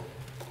inn.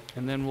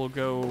 And then we'll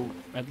go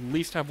at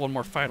least have 1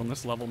 more fight on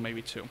this level,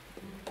 maybe 2.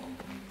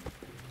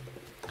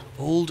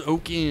 Old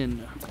Oak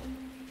Inn.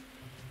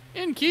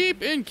 Innkeep,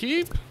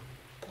 innkeep.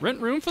 Rent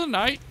room for the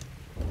night.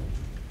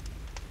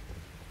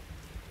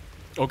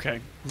 Okay,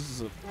 this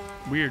is a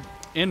weird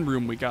inn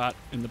room we got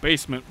in the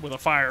basement with a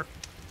fire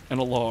and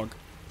a log.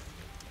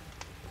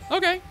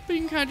 Okay, but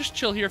you can kind of just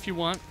chill here if you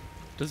want.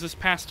 Does this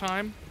pass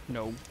time?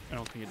 No, I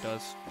don't think it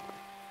does.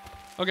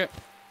 Okay,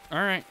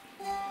 all right.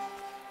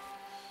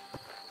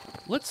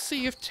 Let's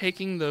see if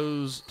taking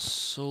those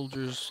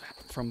soldiers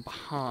from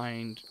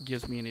behind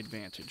gives me an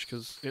advantage,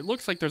 because it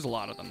looks like there's a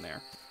lot of them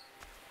there.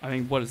 I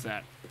mean, what is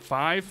that?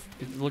 5?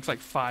 It looks like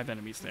 5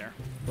 enemies there,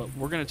 but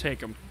we're going to take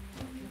them.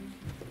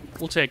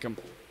 We'll take them.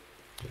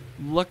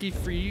 Lucky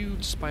for you,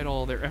 despite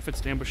all their efforts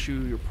to ambush you,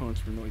 your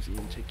opponents were noisy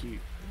and take you.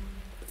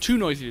 Too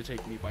noisy to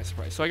take me by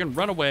surprise. So I can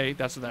run away,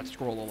 that's what that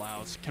scroll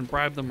allows. Can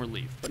bribe them or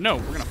leave. But no,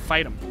 we're going to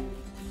fight them.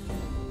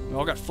 We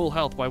all got full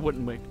health, why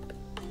wouldn't we?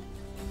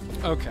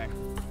 Okay.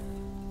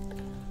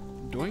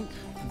 Doink,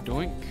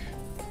 doink.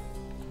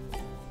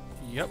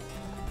 Yep.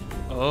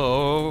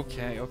 Oh,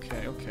 okay,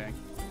 okay, okay.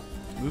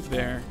 Move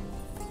there.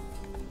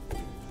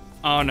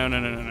 Oh, no, no,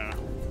 no, no, no.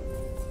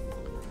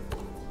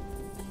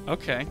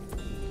 Okay.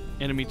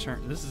 Enemy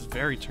turn. This is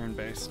very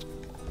turn-based.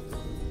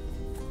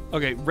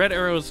 Okay, red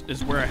arrows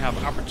is where I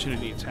have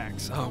opportunity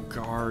attacks. Oh,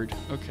 guard.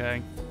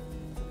 Okay.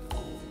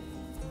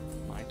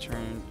 My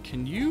turn.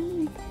 Can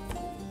you...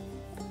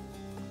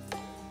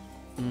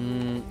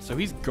 so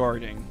he's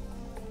guarding.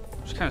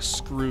 Which kind of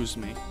screws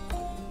me.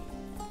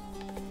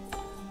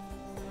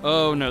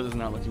 Oh, no, this is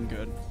not looking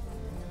good.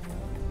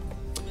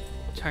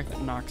 Attack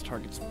that knocks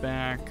targets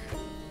back.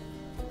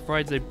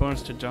 Provides a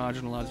bonus to dodge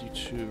and allows you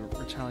to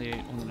retaliate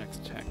on the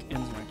next attack.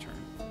 Ends my turn.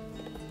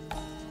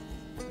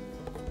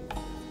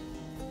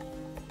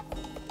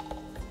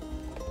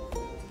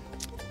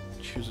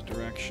 Choose a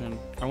direction.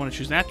 I want to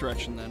choose that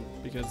direction then,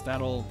 because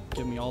that'll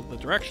give me all the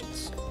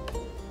directions.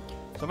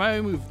 So if I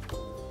move...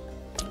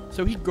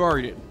 So he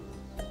guarded.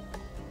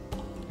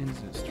 Ends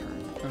his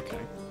turn. Okay.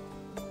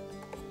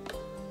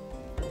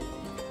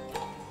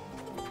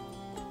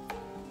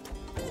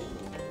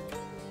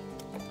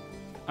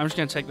 I'm just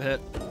going to take the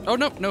hit. Oh,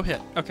 no, no hit.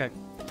 Okay.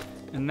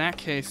 In that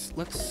case,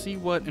 let's see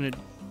what...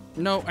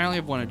 No, I only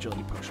have 1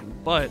 agility potion,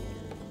 but...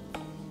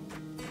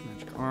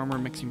 Magic armor,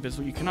 mixing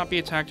visible. You cannot be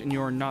attacked and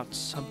you are not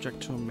subject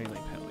to a melee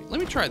penalty. Let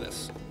me try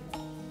this.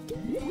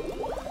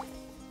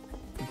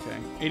 Okay,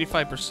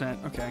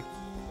 85%. Okay.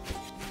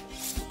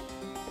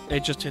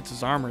 It just hits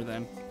his armor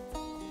then.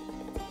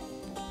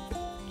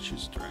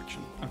 Choose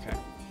direction. Okay.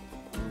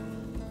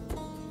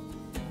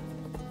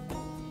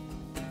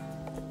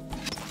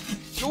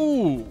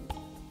 Ooh!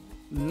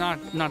 Not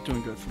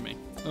doing good for me.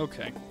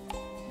 Okay.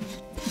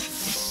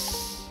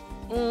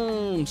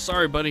 Oh,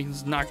 sorry, buddy. This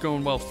is not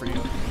going well for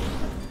you.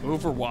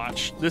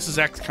 Overwatch. This is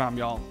XCOM,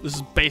 y'all. This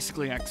is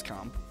basically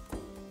XCOM.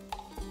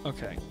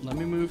 Okay, let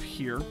me move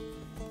here.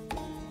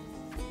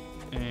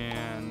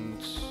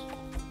 And...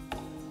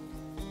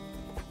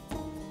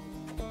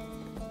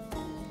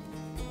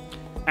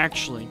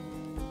 Actually...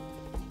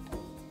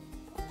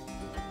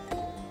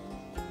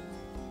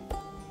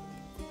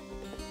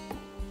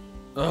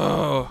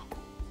 Oh,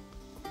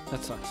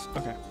 that sucks.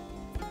 Okay.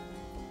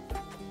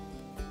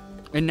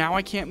 And now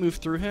I can't move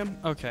through him?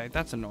 Okay,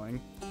 that's annoying.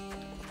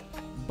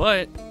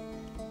 But...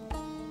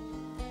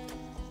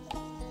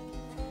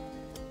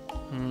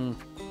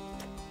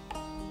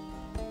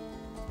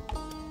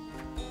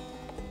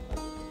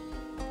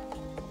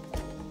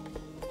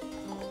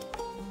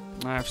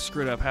 I've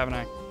screwed up, haven't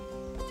I?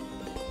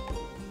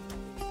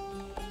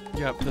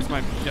 Yep, this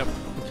might... Yep,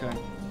 okay.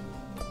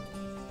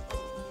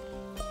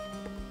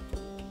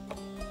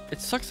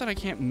 It sucks that I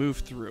can't move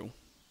through.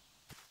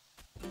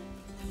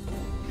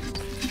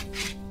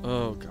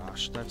 Oh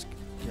gosh, that's...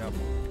 Yep.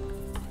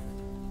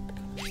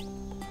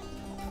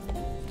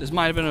 This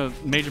might have been a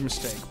major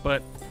mistake,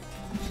 but...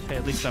 Hey,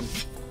 at least I'm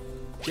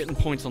getting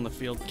points on the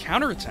field.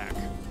 Counterattack!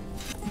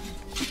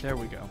 There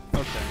we go.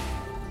 Okay.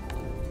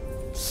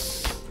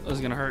 This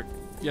is gonna hurt.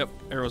 Yep,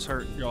 arrows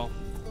hurt, y'all.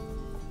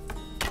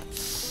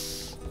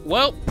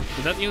 Well,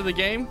 is that the end of the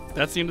game?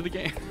 That's the end of the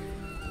game.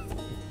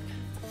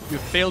 You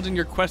have failed in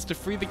your quest to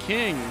free the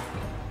king.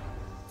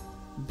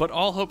 But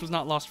all hope is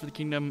not lost for the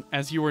kingdom,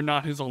 as you are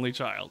not his only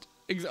child.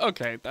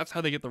 Okay, that's how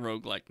they get the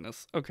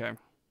roguelikeness. Okay.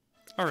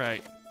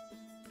 Alright.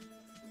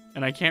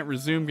 And I can't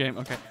resume game.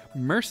 Okay.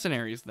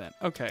 Mercenaries, then.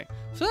 Okay.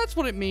 So that's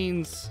what it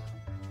means.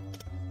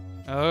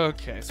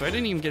 Okay, so I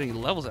didn't even get any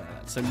levels out of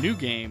that. So new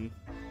game.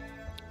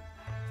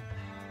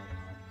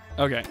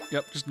 Okay,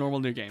 yep, just normal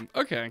new game.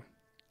 Okay.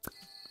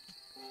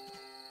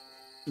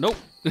 Nope.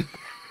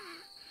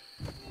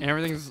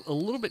 Everything's a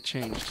little bit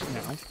changed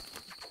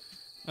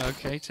now.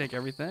 Okay, take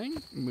everything.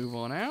 Move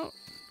on out.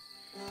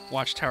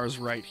 Watchtower's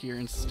right here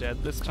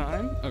instead this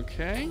time.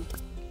 Okay.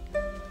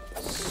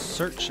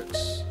 Search it.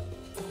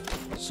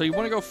 So you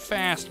want to go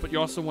fast, but you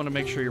also want to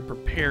make sure you're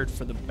prepared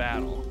for the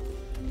battle.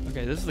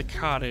 Okay, this is the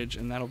cottage,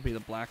 and that'll be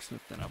the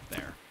blacksmith then up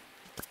there.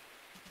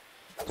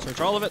 Search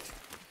all of it.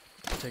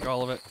 Take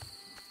all of it.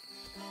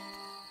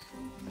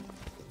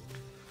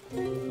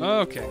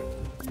 Okay.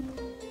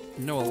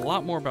 Know a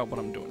lot more about what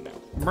I'm doing now.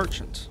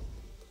 Merchant.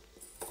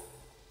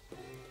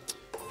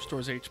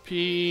 Restores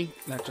HP.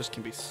 That just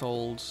can be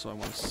sold, so I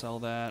want to sell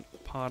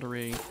that.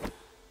 Pottery.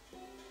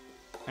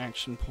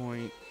 Action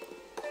point.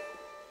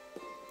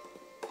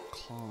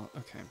 Claw.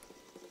 Okay.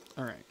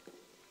 Alright.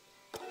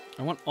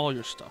 I want all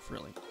your stuff,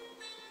 really.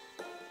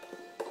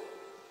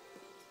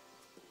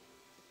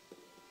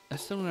 I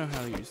still don't know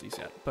how to use these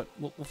yet, but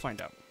we'll find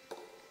out.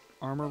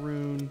 Armor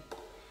rune.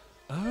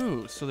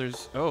 Oh, so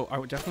there's... Oh, I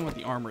would definitely want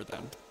the armor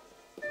then.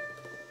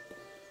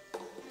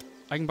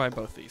 I can buy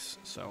both these,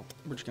 so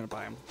we're just going to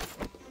buy them.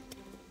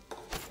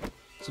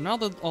 So now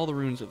that all the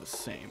runes are the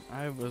same,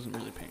 I wasn't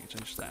really paying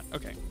attention to that.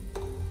 Okay.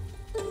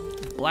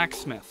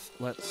 Blacksmith.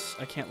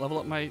 I can't level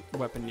up my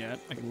weapon yet.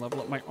 I can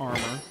level up my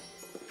armor.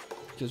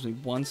 Gives me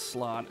 1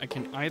 slot. I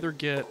can either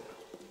get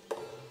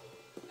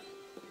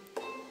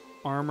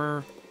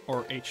armor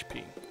or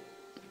HP.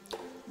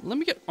 Let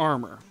me get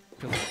armor,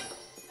 because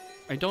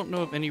I don't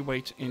know of any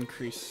way to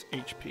increase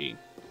HP.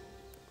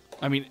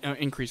 I mean,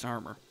 increase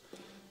armor.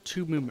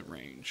 2 movement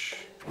range.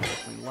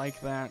 Definitely like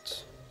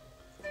that.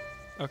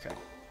 Okay.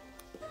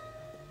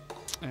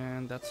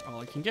 And that's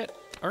all I can get.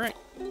 Alright.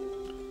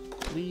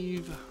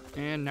 Leave.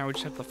 And now we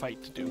just have the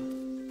fight to do.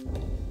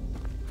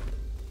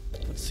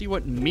 Let's see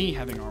what me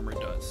having armor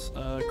does.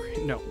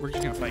 No, we're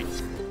just gonna fight.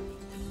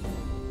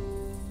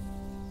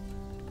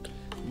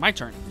 My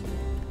turn.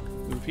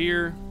 Move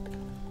here.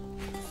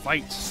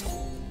 Fight.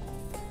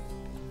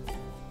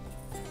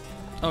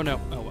 Oh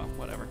no. Oh well,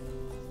 whatever.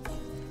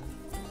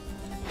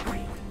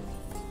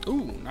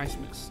 Ooh, nice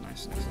miss.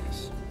 Nice.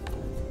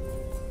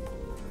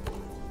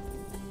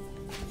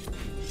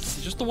 Is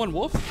it just the one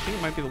wolf? I think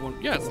it might be the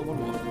one. Yeah, it's the one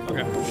wolf.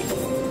 Okay.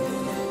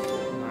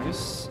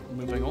 Nice.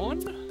 Moving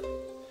on.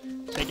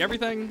 Take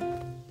everything.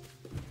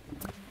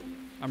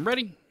 I'm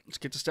ready. Let's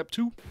get to step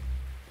 2.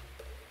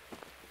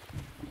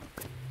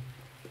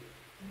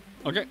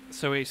 Okay,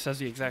 so he says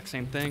the exact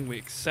same thing. We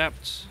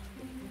accept.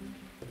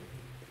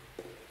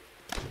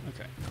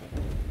 Okay,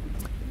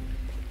 cool.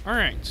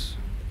 Alright.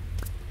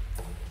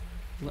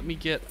 Let me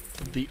get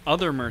the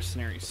other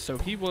mercenaries. So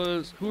he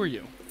was... Who are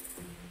you?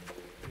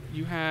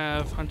 You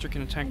have... Hunter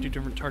can attack 2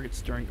 different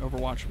targets during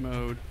Overwatch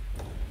mode.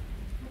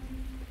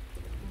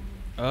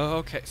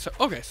 Okay, so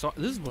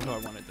this is what I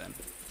wanted then.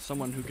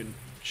 Someone who can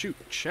shoot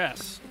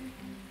chess.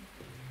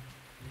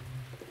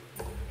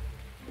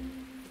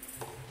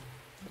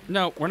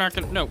 No, we're not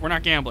gambling. We're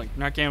not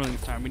gambling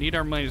this time. We need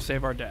our money to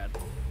save our dad.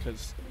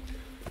 Because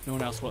no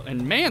one else will.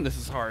 And man, this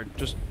is hard.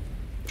 Just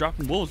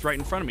dropping wolves right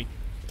in front of me.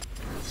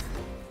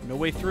 No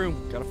way through.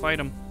 Gotta fight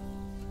them.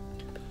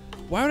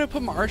 Why would I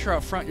put my archer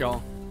out front,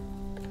 y'all?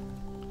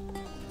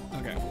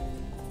 Okay.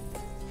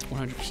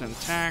 100%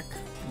 attack.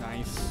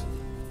 Nice.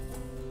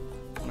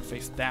 I'm gonna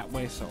face that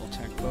way, so I'll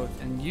attack both.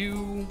 And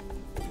you...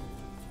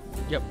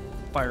 Yep.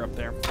 Fire up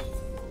there.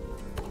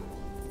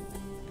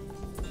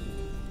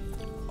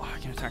 Oh, I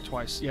can attack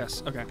twice.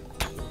 Yes. Okay.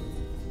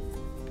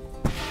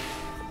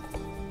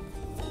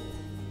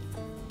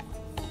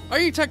 I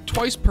can attack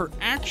twice per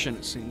action,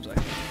 it seems like.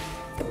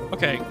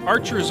 Okay,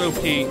 Archer is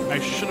OP. I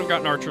should have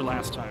gotten Archer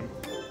last time,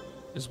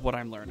 is what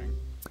I'm learning.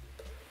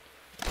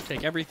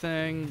 Take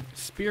everything.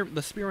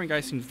 The Spearman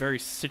guy seems very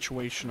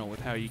situational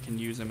with how you can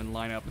use him and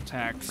line up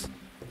attacks.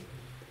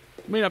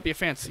 May not be a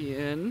fancy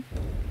in.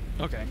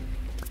 Okay.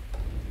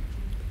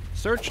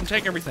 Search and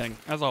take everything,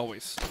 as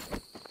always.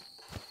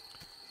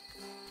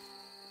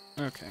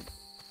 Okay.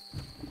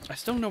 I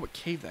still don't know what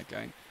cave that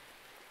guy.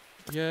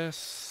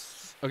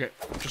 Yes. Okay,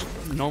 just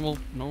normal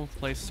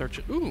place. Search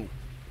it. Ooh.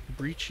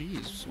 Brie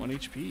cheese, 1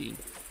 HP.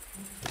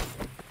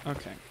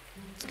 Okay,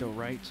 let's go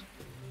right.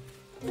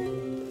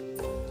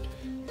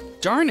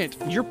 Darn it,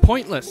 you're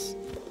pointless.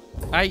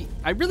 I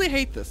really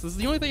hate this. This is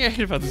the only thing I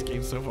hate about this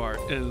game so far,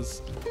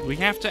 is we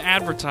have to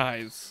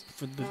advertise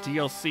for the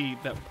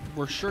DLC that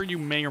we're sure you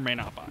may or may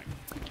not buy.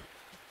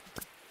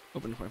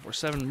 Open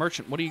 24/7.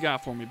 Merchant, what do you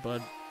got for me,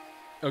 bud?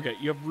 Okay,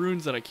 you have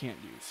runes that I can't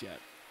use yet.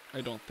 I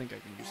don't think I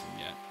can use them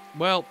yet.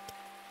 Well,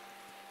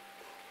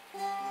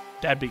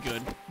 that'd be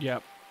good.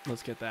 Yep.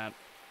 Let's get that.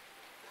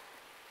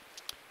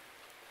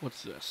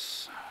 What's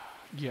this?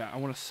 Yeah, I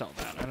want to sell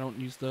that. I don't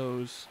use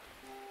those.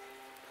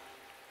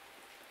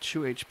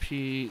 2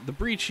 HP. The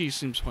Brie cheese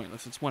seems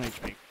pointless. It's 1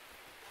 HP.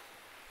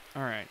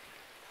 Alright.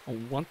 I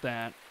want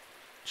that.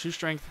 2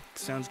 strength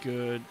sounds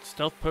good.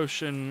 Stealth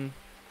potion.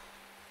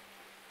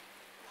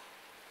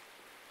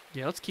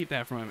 Yeah, let's keep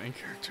that for my main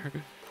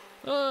character.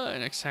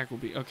 Next attack will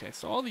be... Okay,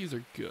 so all these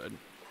are good.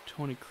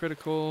 20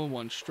 critical,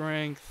 1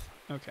 strength.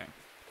 Okay.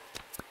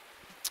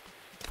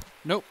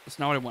 Nope, that's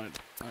not what I wanted.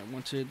 I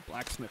wanted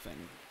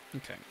blacksmithing.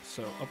 Okay,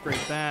 so upgrade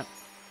that.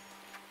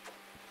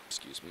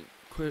 Excuse me.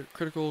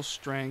 Critical,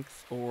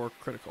 strength, or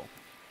critical.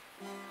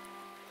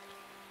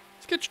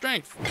 Let's get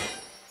strength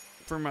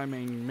for my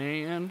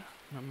main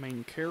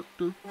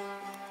character.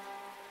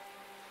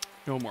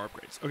 No more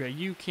upgrades. Okay,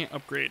 you can't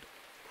upgrade.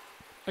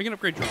 I can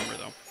upgrade your armor,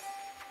 though.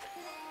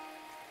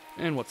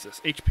 And what's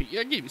this? HP.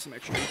 Yeah, I gave you some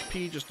extra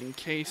HP just in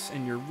case.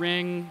 And your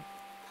ring...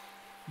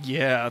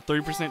 Yeah,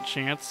 30%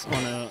 chance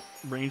on a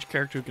ranged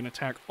character who can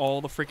attack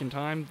all the freaking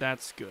time.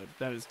 That's good.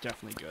 That is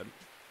definitely good.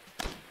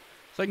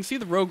 So I can see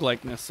the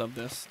roguelikeness of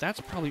this. That's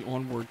probably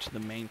onward to the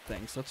main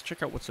thing. So let's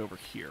check out what's over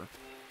here.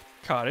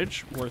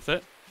 Cottage. Worth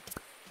it.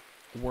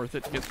 Worth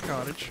it to get the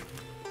cottage.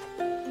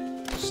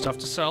 Stuff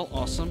to sell.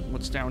 Awesome.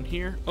 What's down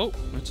here? Oh,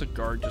 it's a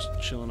guard just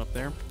chilling up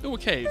there. Oh, a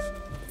cave.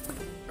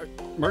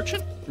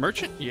 Merchant?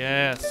 Merchant?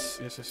 Yes.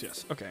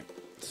 Yes. Okay.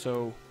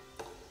 So,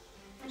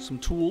 some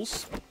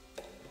tools.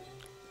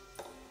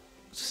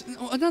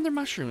 Another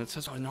mushroom. It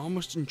says an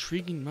almost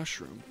intriguing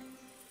mushroom.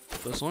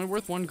 But it's only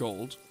worth 1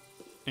 gold.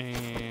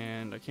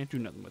 And I can't do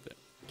nothing with it.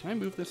 Can I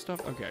move this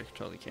stuff? Okay, I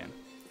totally can.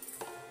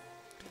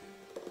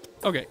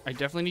 Okay, I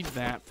definitely need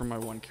that for my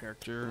 1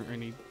 character. I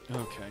need...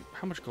 Okay,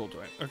 how much gold do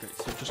I... Okay,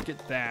 so just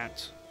get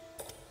that.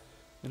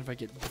 And if I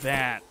get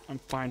that, I'm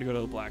fine to go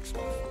to the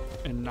blacksmith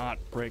and not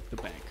break the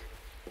bank.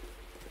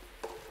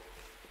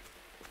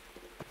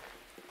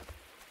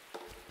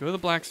 Go to the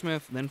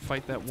blacksmith, then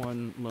fight that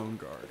 1 lone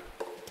guard.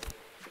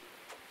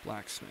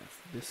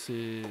 Blacksmith. This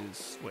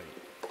is... Wait.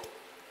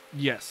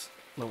 Yes.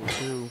 Level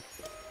 2.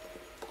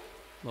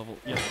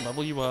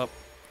 Level you up.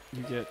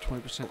 You get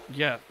 20%.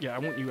 Yeah, I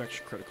want you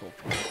extra critical.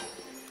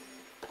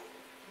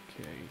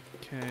 Okay.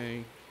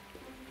 Can't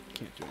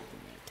do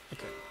anything there.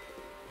 Okay.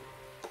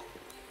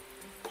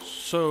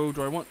 So,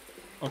 do I want...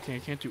 Okay, I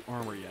can't do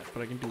armor yet,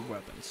 but I can do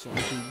weapons. So I'll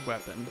do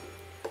weapon.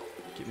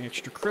 Get me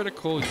extra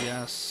critical,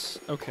 yes.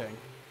 Okay.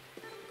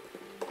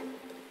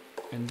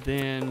 And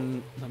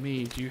then,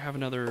 do you have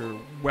another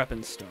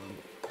weapon stone?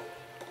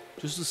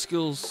 Just the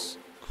skills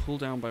cool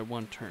down by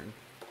 1 turn.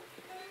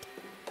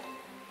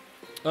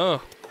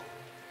 Oh.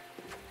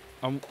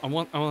 I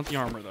want the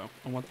armor, though.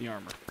 I want the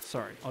armor.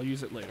 Sorry, I'll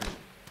use it later.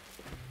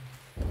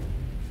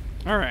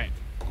 Alright.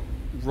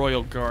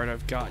 Royal Guard,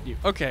 I've got you.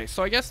 Okay,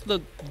 so I guess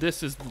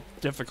this is the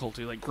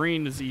difficulty. Like,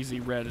 green is easy,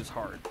 red is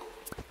hard.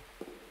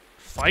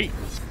 Fight!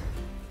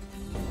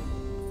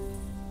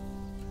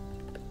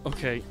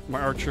 Okay,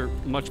 my archer,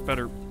 much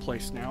better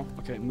placed now.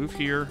 Okay, move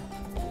here.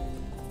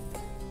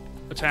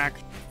 Attack.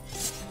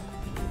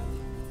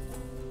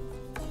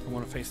 I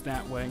want to face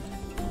that way.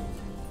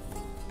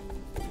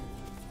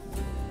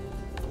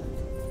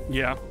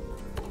 Yeah.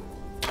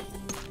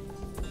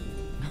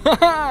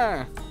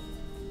 Haha!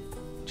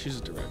 Choose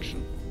a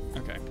direction.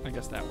 Okay, I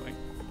guess that way.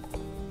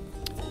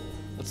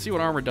 Let's see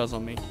what armor does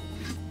on me.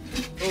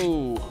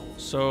 Oh,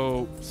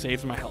 so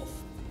saves my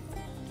health.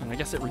 And I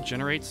guess it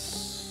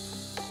regenerates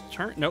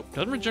turn? Nope,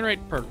 doesn't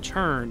regenerate per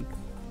turn.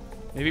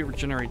 Maybe it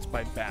regenerates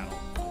by battle.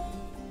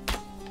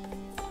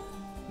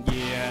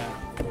 Yeah.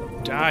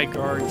 Die,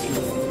 guards.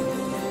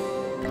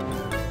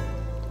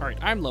 Alright,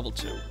 I'm level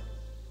 2.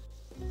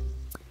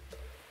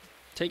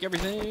 Take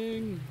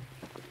everything.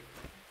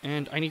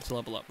 And I need to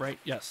level up, right?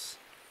 Yes.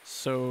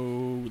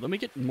 So let me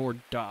get more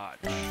dodge.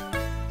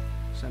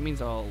 So that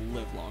means I'll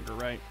live longer,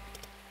 right?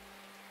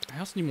 I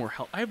also need more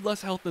health. I have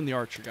less health than the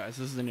archer, guys.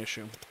 This is an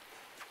issue.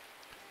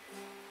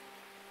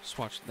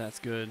 Swatch, that's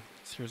good.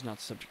 This here's not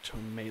subject to a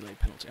melee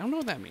penalty. I don't know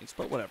what that means,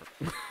 but whatever.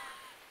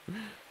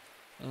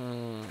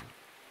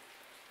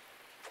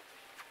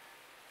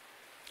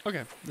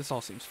 Okay, this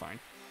all seems fine.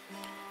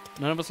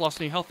 None of us lost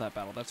any health that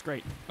battle. That's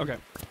great. Okay.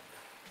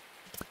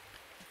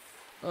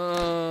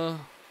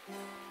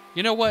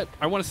 You know what?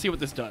 I want to see what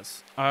this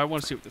does.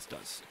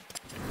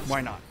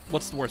 Why not?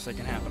 What's the worst that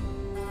can happen?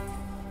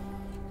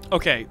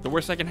 Okay, the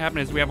worst that can happen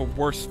is we have a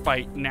worse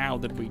fight now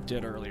than we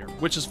did earlier,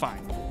 which is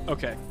fine.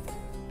 Okay.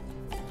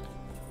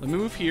 Let me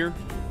move here.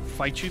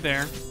 Fight you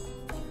there.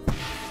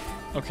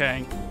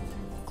 Okay.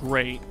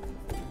 Great.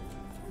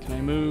 Can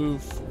I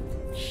move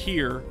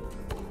here?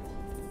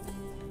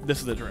 This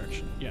is the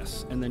direction.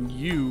 Yes. And then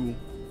you...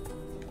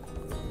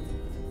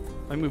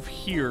 If I move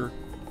here,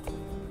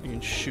 I can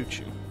shoot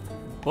you.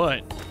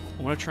 But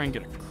I want to try and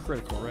get a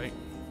critical, right?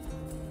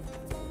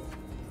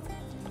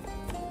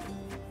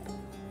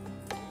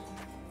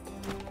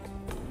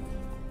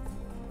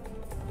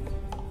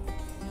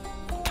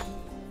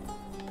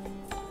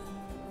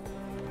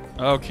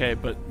 Okay,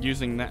 but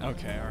using that...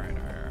 Okay, alright.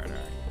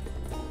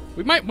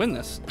 We might win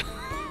this.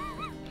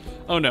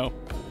 Oh no.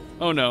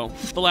 Oh no.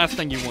 The last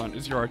thing you want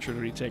is your archer to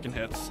be taking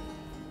hits.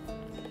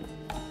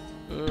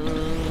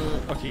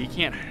 Okay, you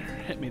can't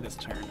hit me this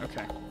turn.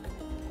 Okay.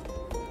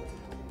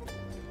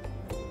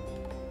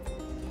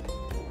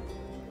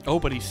 Oh,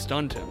 but he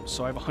stunned him,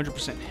 so I have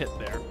 100% hit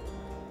there.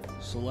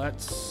 So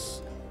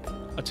let's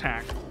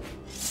attack.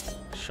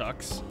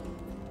 Shucks.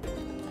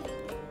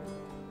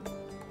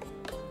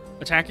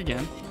 Attack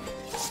again.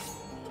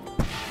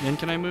 Then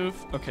can I move?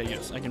 Okay,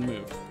 yes, I can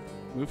move.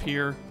 Move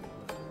here.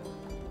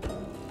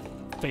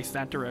 Face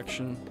that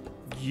direction.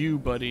 You,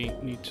 buddy,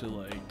 need to,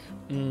 like...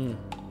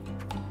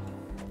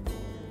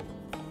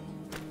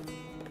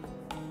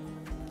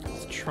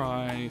 Let's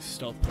try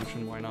stealth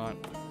potion, why not?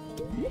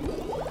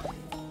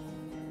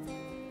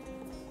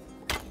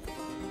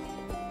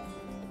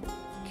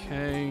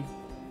 Okay.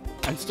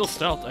 I'm still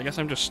stealthed. I guess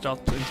I'm just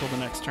stealthed until the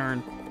next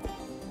turn.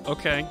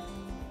 Okay.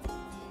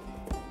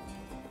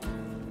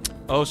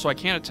 Oh, so I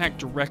can't attack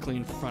directly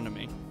in front of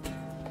me.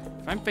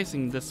 If I'm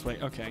facing this way...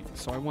 Okay,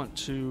 so I want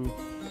to...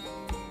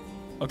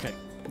 Okay,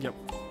 yep.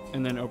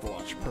 And then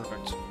Overwatch.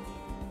 Perfect.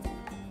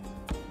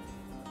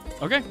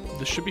 Okay,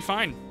 this should be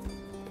fine.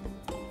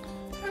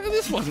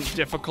 This wasn't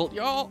difficult,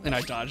 y'all. And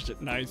I dodged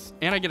it. Nice.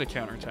 And I get a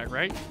counterattack,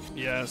 right?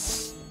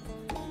 Yes.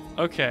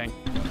 Okay.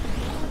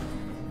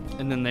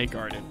 And then they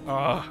guard it.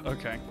 Oh,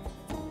 okay.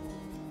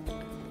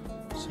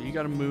 So you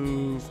gotta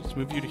move. Let's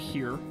move you to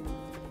here.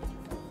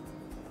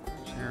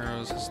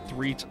 Arrows is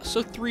 3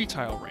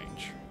 tile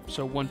range.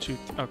 So 1, 2,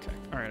 okay.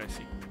 Alright, I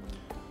see.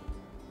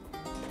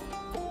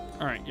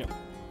 Alright, yep.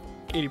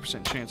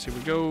 80% chance. Here we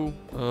go.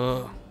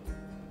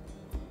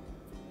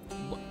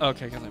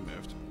 Okay, because I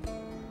moved.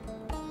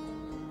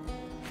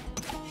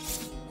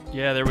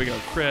 Yeah, there we go.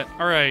 Crit.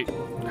 Alright.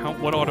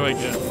 What all do I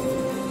get?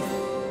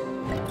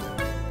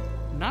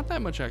 Not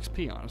that much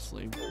XP,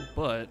 honestly.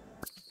 But,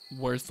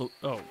 where's the...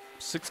 Oh,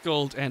 6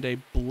 gold and a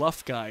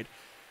bluff guide.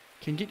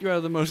 Can get you out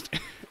of the most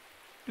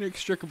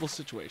inextricable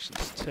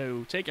situations.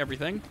 So, take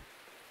everything.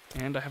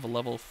 And I have a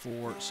level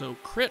 4. So,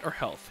 crit or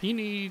health? He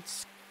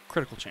needs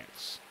critical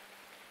chance.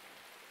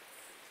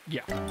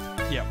 Yeah.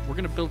 Yeah, we're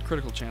going to build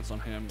critical chance on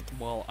him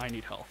while I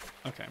need health.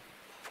 Okay.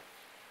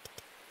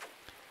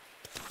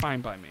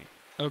 Fine by me.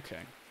 Okay.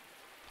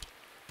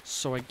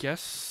 So I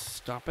guess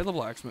stop by the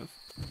blacksmith.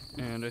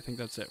 And I think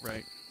that's it,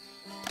 right?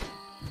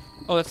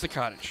 Oh, that's the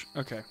cottage.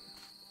 Okay.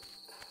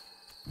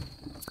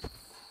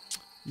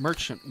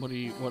 Merchant, what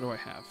do I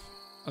have?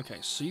 Okay,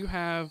 so you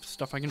have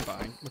stuff I can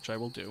buy, which I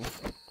will do.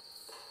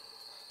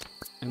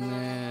 And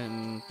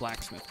then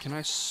blacksmith. Can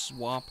I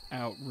swap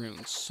out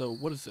runes? So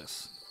what is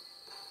this?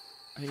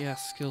 Yeah,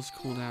 skills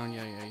cooldown.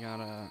 Yeah, you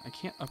gotta... I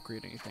can't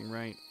upgrade anything,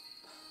 right?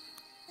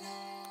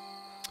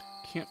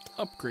 Can't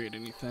upgrade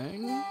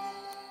anything.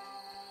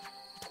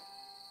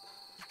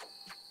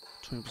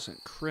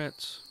 20%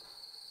 crit.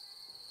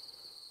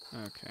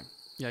 Okay.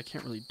 Yeah, I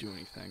can't really do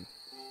anything.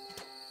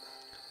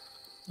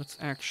 Let's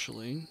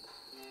actually...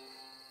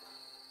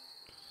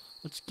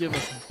 Let's give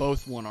us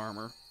both 1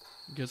 armor.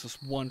 It gives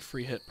us 1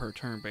 free hit per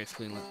turn,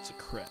 basically, unless it's a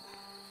crit.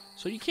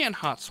 So you can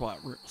hot swap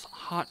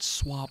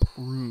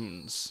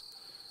runes.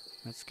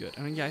 That's good.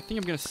 And yeah, I think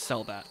I'm going to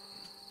sell that.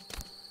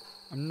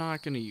 I'm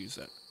not going to use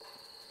it.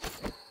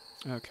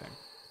 Okay.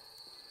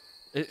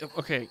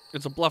 Okay,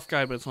 it's a bluff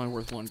guide, but it's only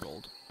worth 1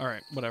 gold.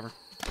 Alright, whatever.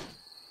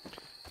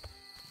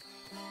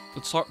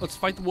 Let's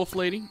fight the wolf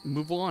lady and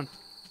move on.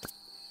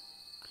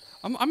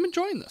 I'm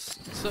enjoying this.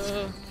 It's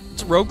a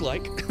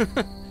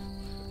roguelike.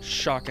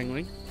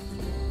 Shockingly.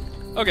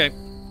 Okay.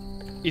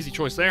 Easy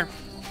choice there.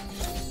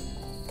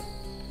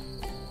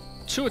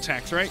 2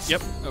 attacks, right?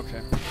 Yep.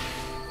 Okay.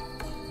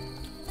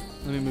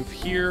 Let me move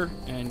here,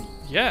 and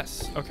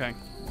yes, okay.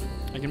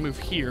 I can move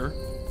here,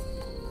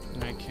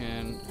 and I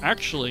can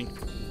actually,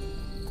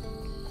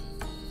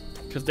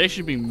 because they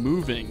should be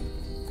moving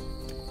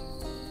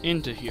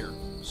into here.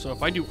 So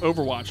if I do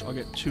Overwatch, I'll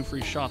get 2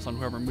 free shots on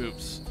whoever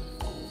moves.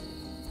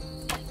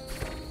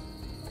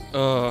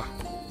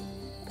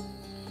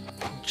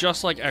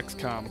 Just like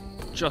XCOM.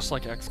 Just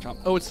like XCOM.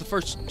 Oh, it's the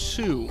first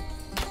 2.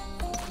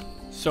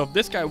 So if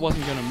this guy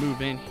wasn't going to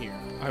move in here,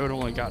 I would have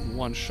only gotten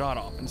 1 shot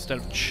off instead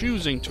of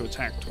choosing to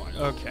attack twice.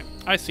 Okay,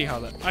 I see how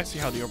the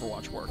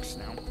Overwatch works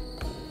now.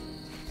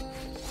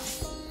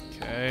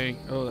 Okay.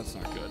 Oh, that's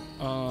not good.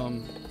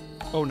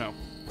 Oh no.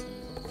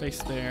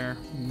 Face there.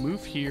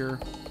 Move here.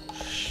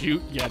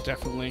 Shoot. Yeah,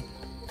 definitely.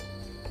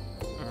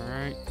 All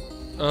right.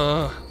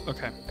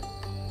 Okay.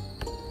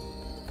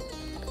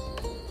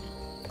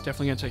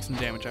 Definitely gonna take some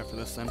damage after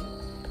this then.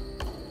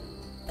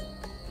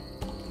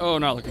 Oh,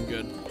 not looking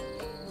good.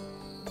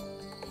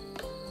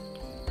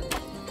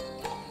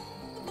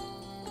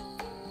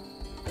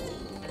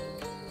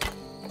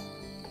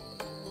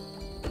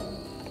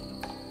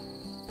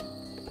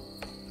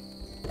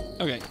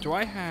 Okay, do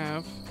I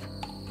have...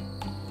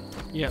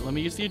 Yeah, let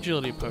me use the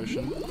agility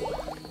potion.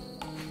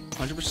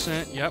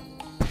 100%, yep.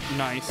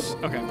 Nice,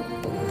 okay.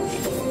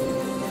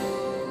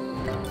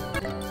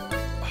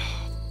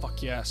 Oh,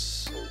 fuck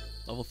yes.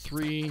 Level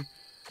 3,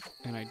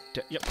 and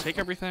yep, take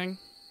everything.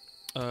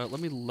 Let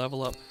me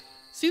level up.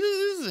 See,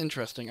 this is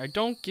interesting. I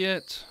don't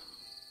get...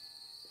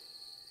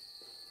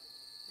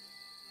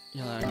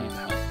 Yeah, I need the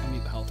health. I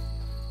need the health.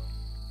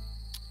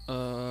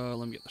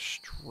 Let me get the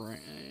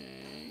strength.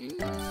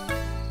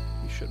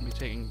 You shouldn't be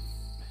taking...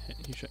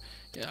 You should...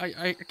 Yeah,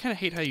 I kind of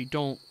hate how you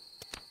don't...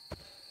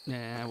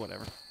 Nah,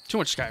 whatever. Too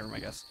much Skyrim, I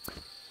guess.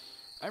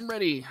 I'm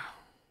ready.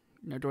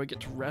 Now, do I get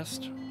to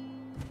rest?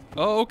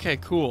 Oh, okay,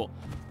 cool.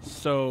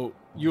 So,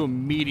 you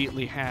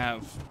immediately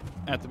have,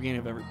 at the beginning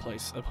of every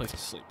place, a place to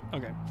sleep.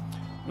 Okay.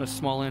 I'm going to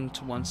small in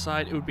to one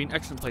side. It would be an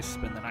excellent place to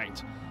spend the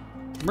night.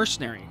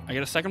 Mercenary. I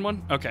get a second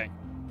one? Okay.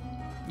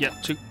 Yeah,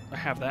 2. I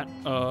have that.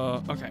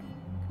 Okay.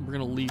 We're going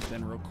to leave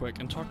then real quick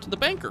and talk to the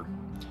banker.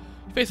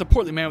 You face a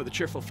portly man with a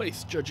cheerful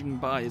face. Judging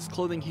by his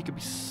clothing, he could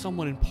be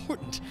someone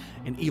important.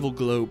 An evil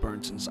glow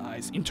burns in his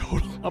eyes, in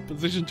total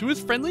opposition to his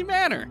friendly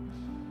manner.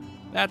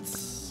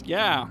 That's...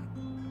 yeah.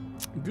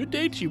 Good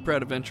day to you,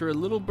 proud adventurer. A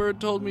little bird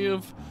told me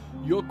of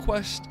your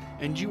quest,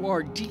 and you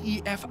are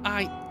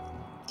DEFINITELELY.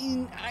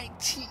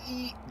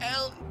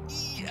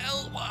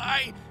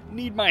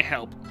 Need my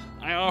help.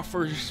 I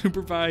offer to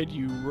provide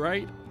you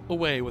right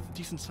away with a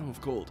decent sum of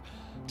gold.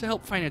 To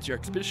help finance your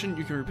expedition,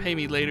 you can repay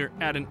me later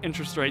at an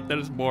interest rate that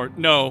is more...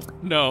 No.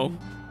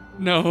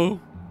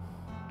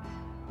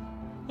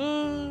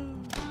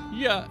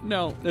 Yeah,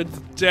 no, that's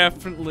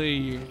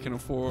definitely can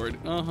afford.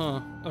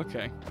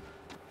 Okay.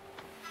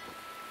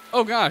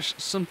 Oh gosh,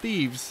 some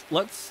thieves.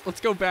 Let's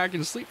go back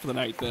and sleep for the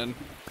night then.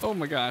 Oh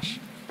my gosh.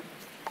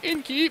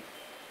 Innkeep.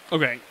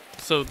 Okay,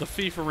 So the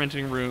fee for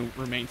renting a room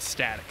remains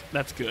static.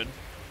 That's good.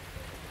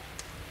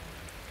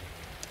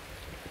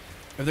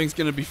 Everything's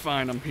gonna be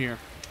fine. I'm here.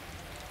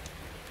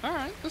 All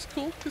right, that's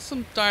cool. Get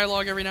some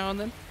dialogue every now and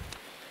then.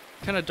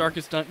 Kind of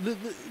Darkest Dungeon.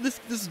 This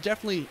is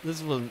definitely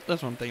that's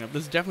what I'm thinking of.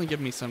 This is definitely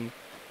giving me some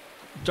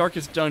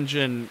Darkest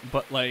Dungeon,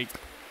 but like,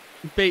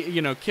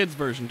 you know, kids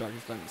version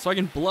Darkest Dungeon, so I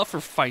can bluff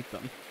or fight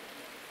them.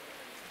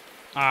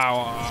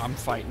 Oh, I'm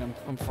fighting them.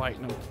 I'm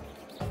fighting them.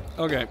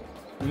 Okay,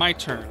 my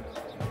turn.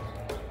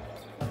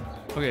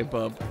 Okay,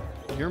 bub,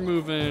 you're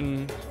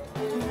moving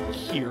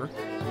here.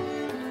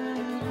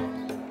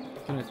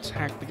 Gonna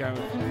attack the guy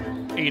with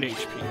 8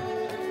 HP.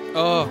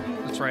 Oh,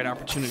 that's right,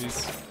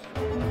 opportunities.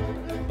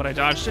 But I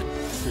dodged it.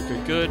 Good,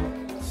 good,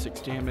 good.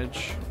 6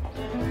 damage.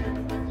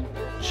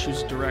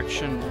 Choose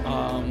direction.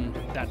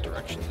 That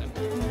direction then.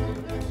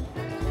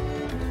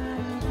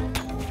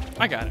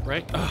 I got it,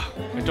 right? Ugh,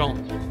 I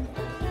don't.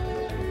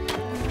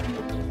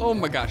 Oh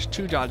my gosh,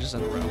 2 dodges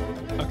in a row.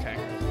 Okay.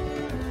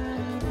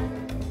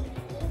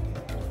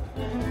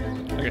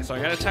 Okay, so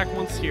I gotta attack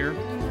once here.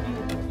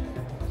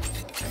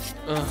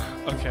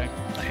 Ugh, okay.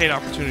 I hate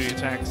opportunity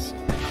attacks.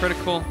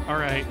 Critical,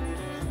 alright.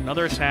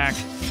 Another attack.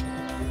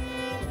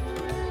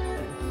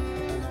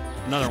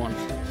 Another one.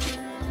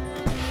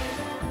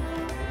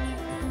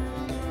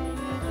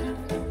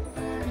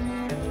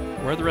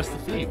 Where are the rest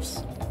of the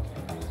thieves?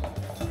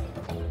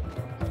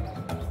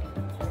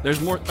 There's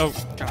more. Oh,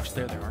 gosh,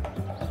 there they are.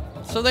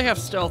 So they have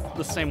stealth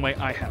the same way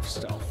I have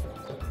stealth.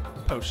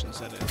 Potions,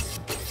 that is.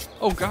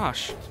 Oh,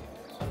 gosh.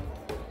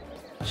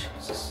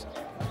 Jesus.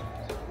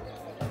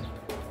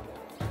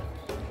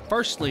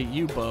 Firstly,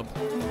 you, bub.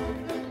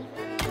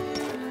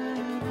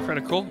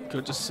 Critical.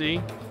 Good to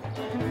see.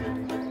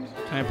 Can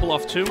I pull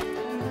off 2?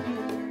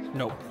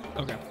 Nope.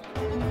 Okay.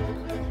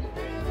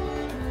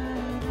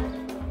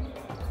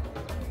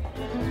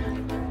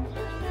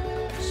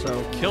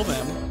 So, kill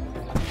them.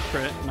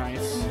 Crit.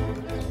 Nice.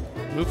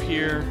 Move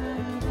here.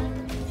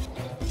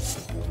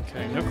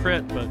 Okay, no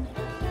crit, but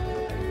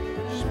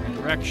just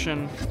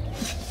redirection.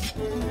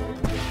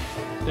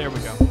 There we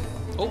go.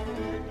 Oh!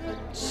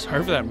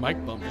 Sorry for that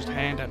mic bump. Just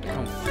hand had to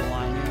come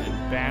flying in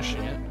and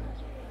bashing it.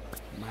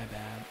 My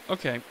bad.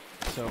 Okay,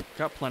 so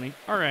got plenty.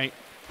 Alright.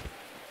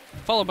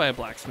 Followed by a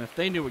blacksmith.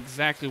 They knew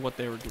exactly what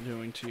they were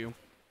doing to you.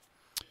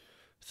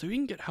 So he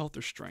can get health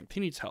or strength. He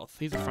needs health.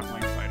 He's a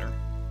frontline fighter.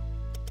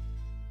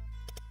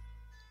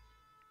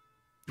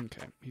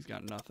 Okay, he's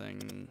got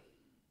nothing.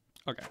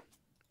 Okay.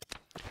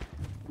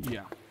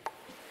 Yeah.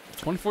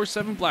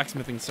 24/7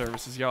 blacksmithing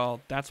services,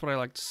 y'all. That's what I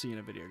like to see in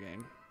a video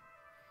game.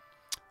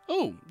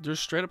 Oh,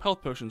 there's straight up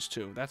health potions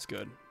too. That's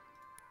good.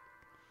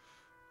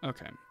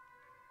 Okay.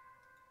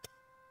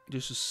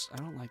 This is, I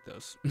don't like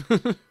those.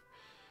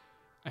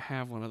 I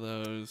have one of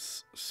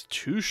those. It's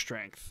 2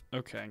 strength.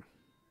 Okay.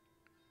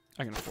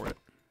 I can afford it.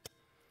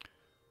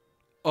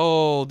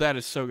 Oh, that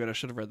is so good. I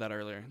should have read that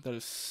earlier. That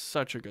is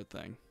such a good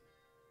thing.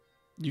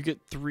 You get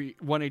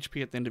 1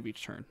 HP at the end of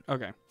each turn.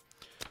 Okay.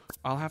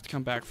 I'll have to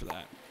come back for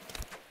that.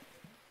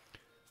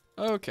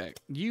 Okay.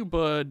 You,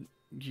 bud.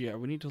 Yeah,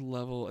 we need to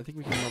level. I think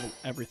we can level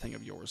everything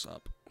of yours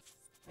up.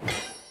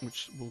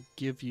 Which will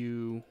give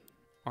you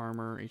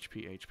armor,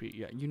 HP.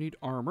 Yeah, you need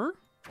armor.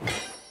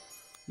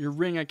 Your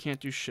ring I can't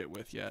do shit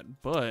with yet,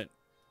 but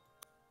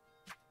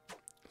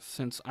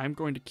since I'm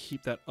going to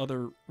keep that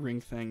other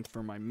ring thing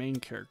for my main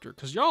character,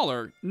 because y'all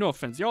are, no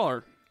offense, y'all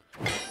are,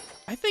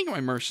 I think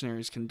my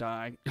mercenaries can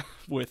die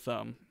with,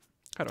 how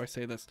do I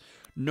say this?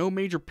 No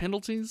major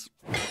penalties,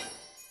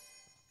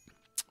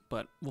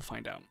 but we'll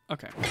find out.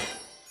 Okay.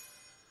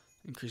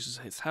 Increases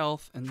his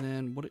health, and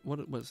then,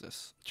 what was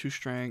this? 2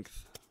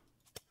 strength.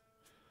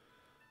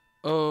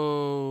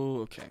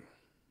 Oh, okay.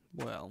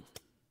 Well.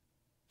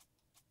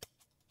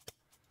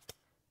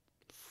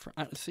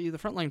 See, the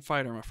frontline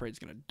fighter, I'm afraid, is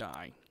going to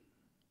die.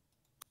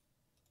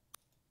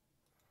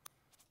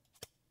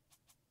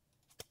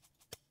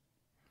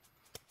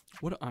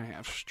 What do I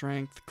have?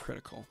 Strength,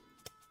 critical.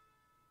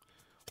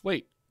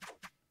 Wait.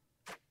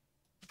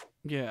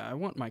 Yeah, I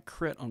want my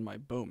crit on my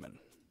bowman.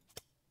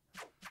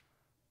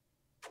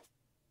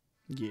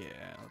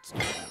 Yeah, let's do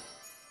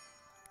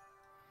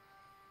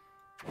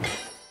that.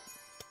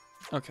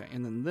 Okay,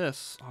 and then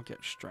this, I'll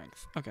get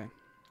strength. Okay.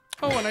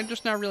 Oh, and I'm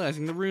just now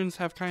realizing the runes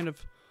have kind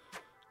of...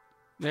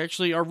 They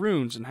actually are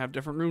runes and have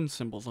different rune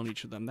symbols on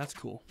each of them. That's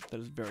cool. That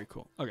is very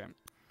cool. Okay.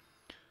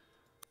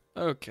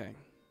 Okay.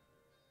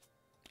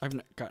 I've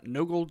got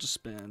no gold to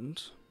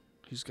spend.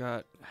 He's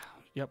got...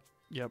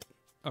 Yep.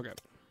 Okay.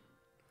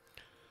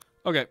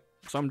 Okay,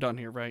 so I'm done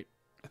here, right?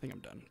 I think I'm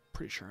done.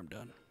 Pretty sure I'm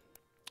done.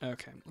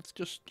 Okay, let's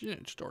just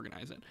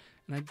organize it.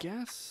 And I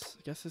guess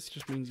this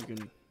just means you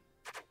can...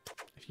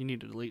 If you need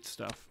to delete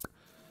stuff.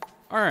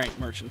 Alright,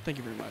 merchant. Thank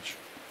you very much.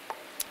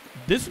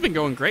 This has been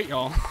going great,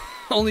 y'all.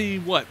 Only,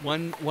 what,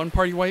 one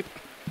party wipe?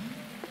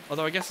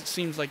 Although I guess it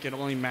seems like it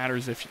only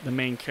matters if the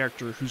main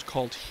character, who's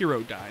called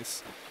Hero,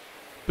 dies.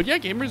 But yeah,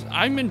 gamers,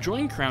 I'm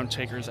enjoying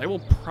Crowntakers. I will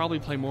probably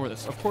play more of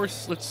this. Of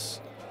course,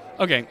 let's...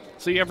 Okay,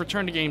 so you have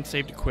return to game,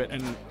 save to quit,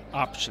 and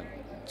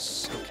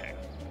options. Okay.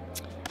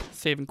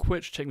 save and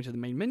quit should take me to the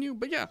main menu.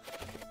 But yeah,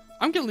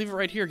 I'm gonna leave it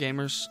right here,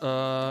 gamers.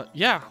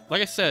 Yeah,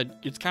 like I said,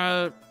 it's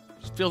kind of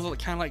feels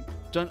like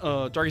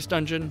Darkest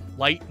Dungeon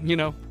light, you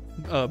know,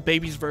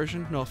 baby's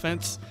version. No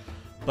offense,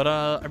 but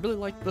I really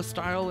like the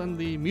style and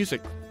the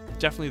music.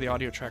 Definitely the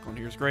audio track on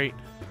here is great,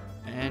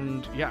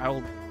 and yeah,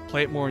 I'll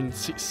play it more and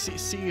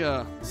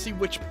see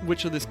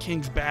which of this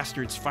king's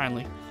bastards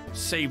finally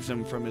saves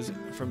him from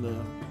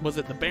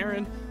the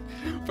Baron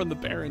from the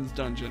Baron's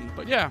dungeon.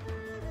 But yeah,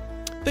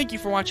 thank you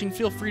for watching.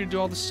 Feel free to do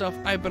all this stuff.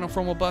 I've been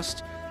a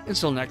Bust.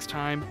 Until next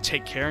time,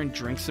 take care and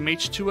drink some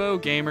H2O,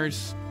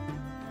 gamers.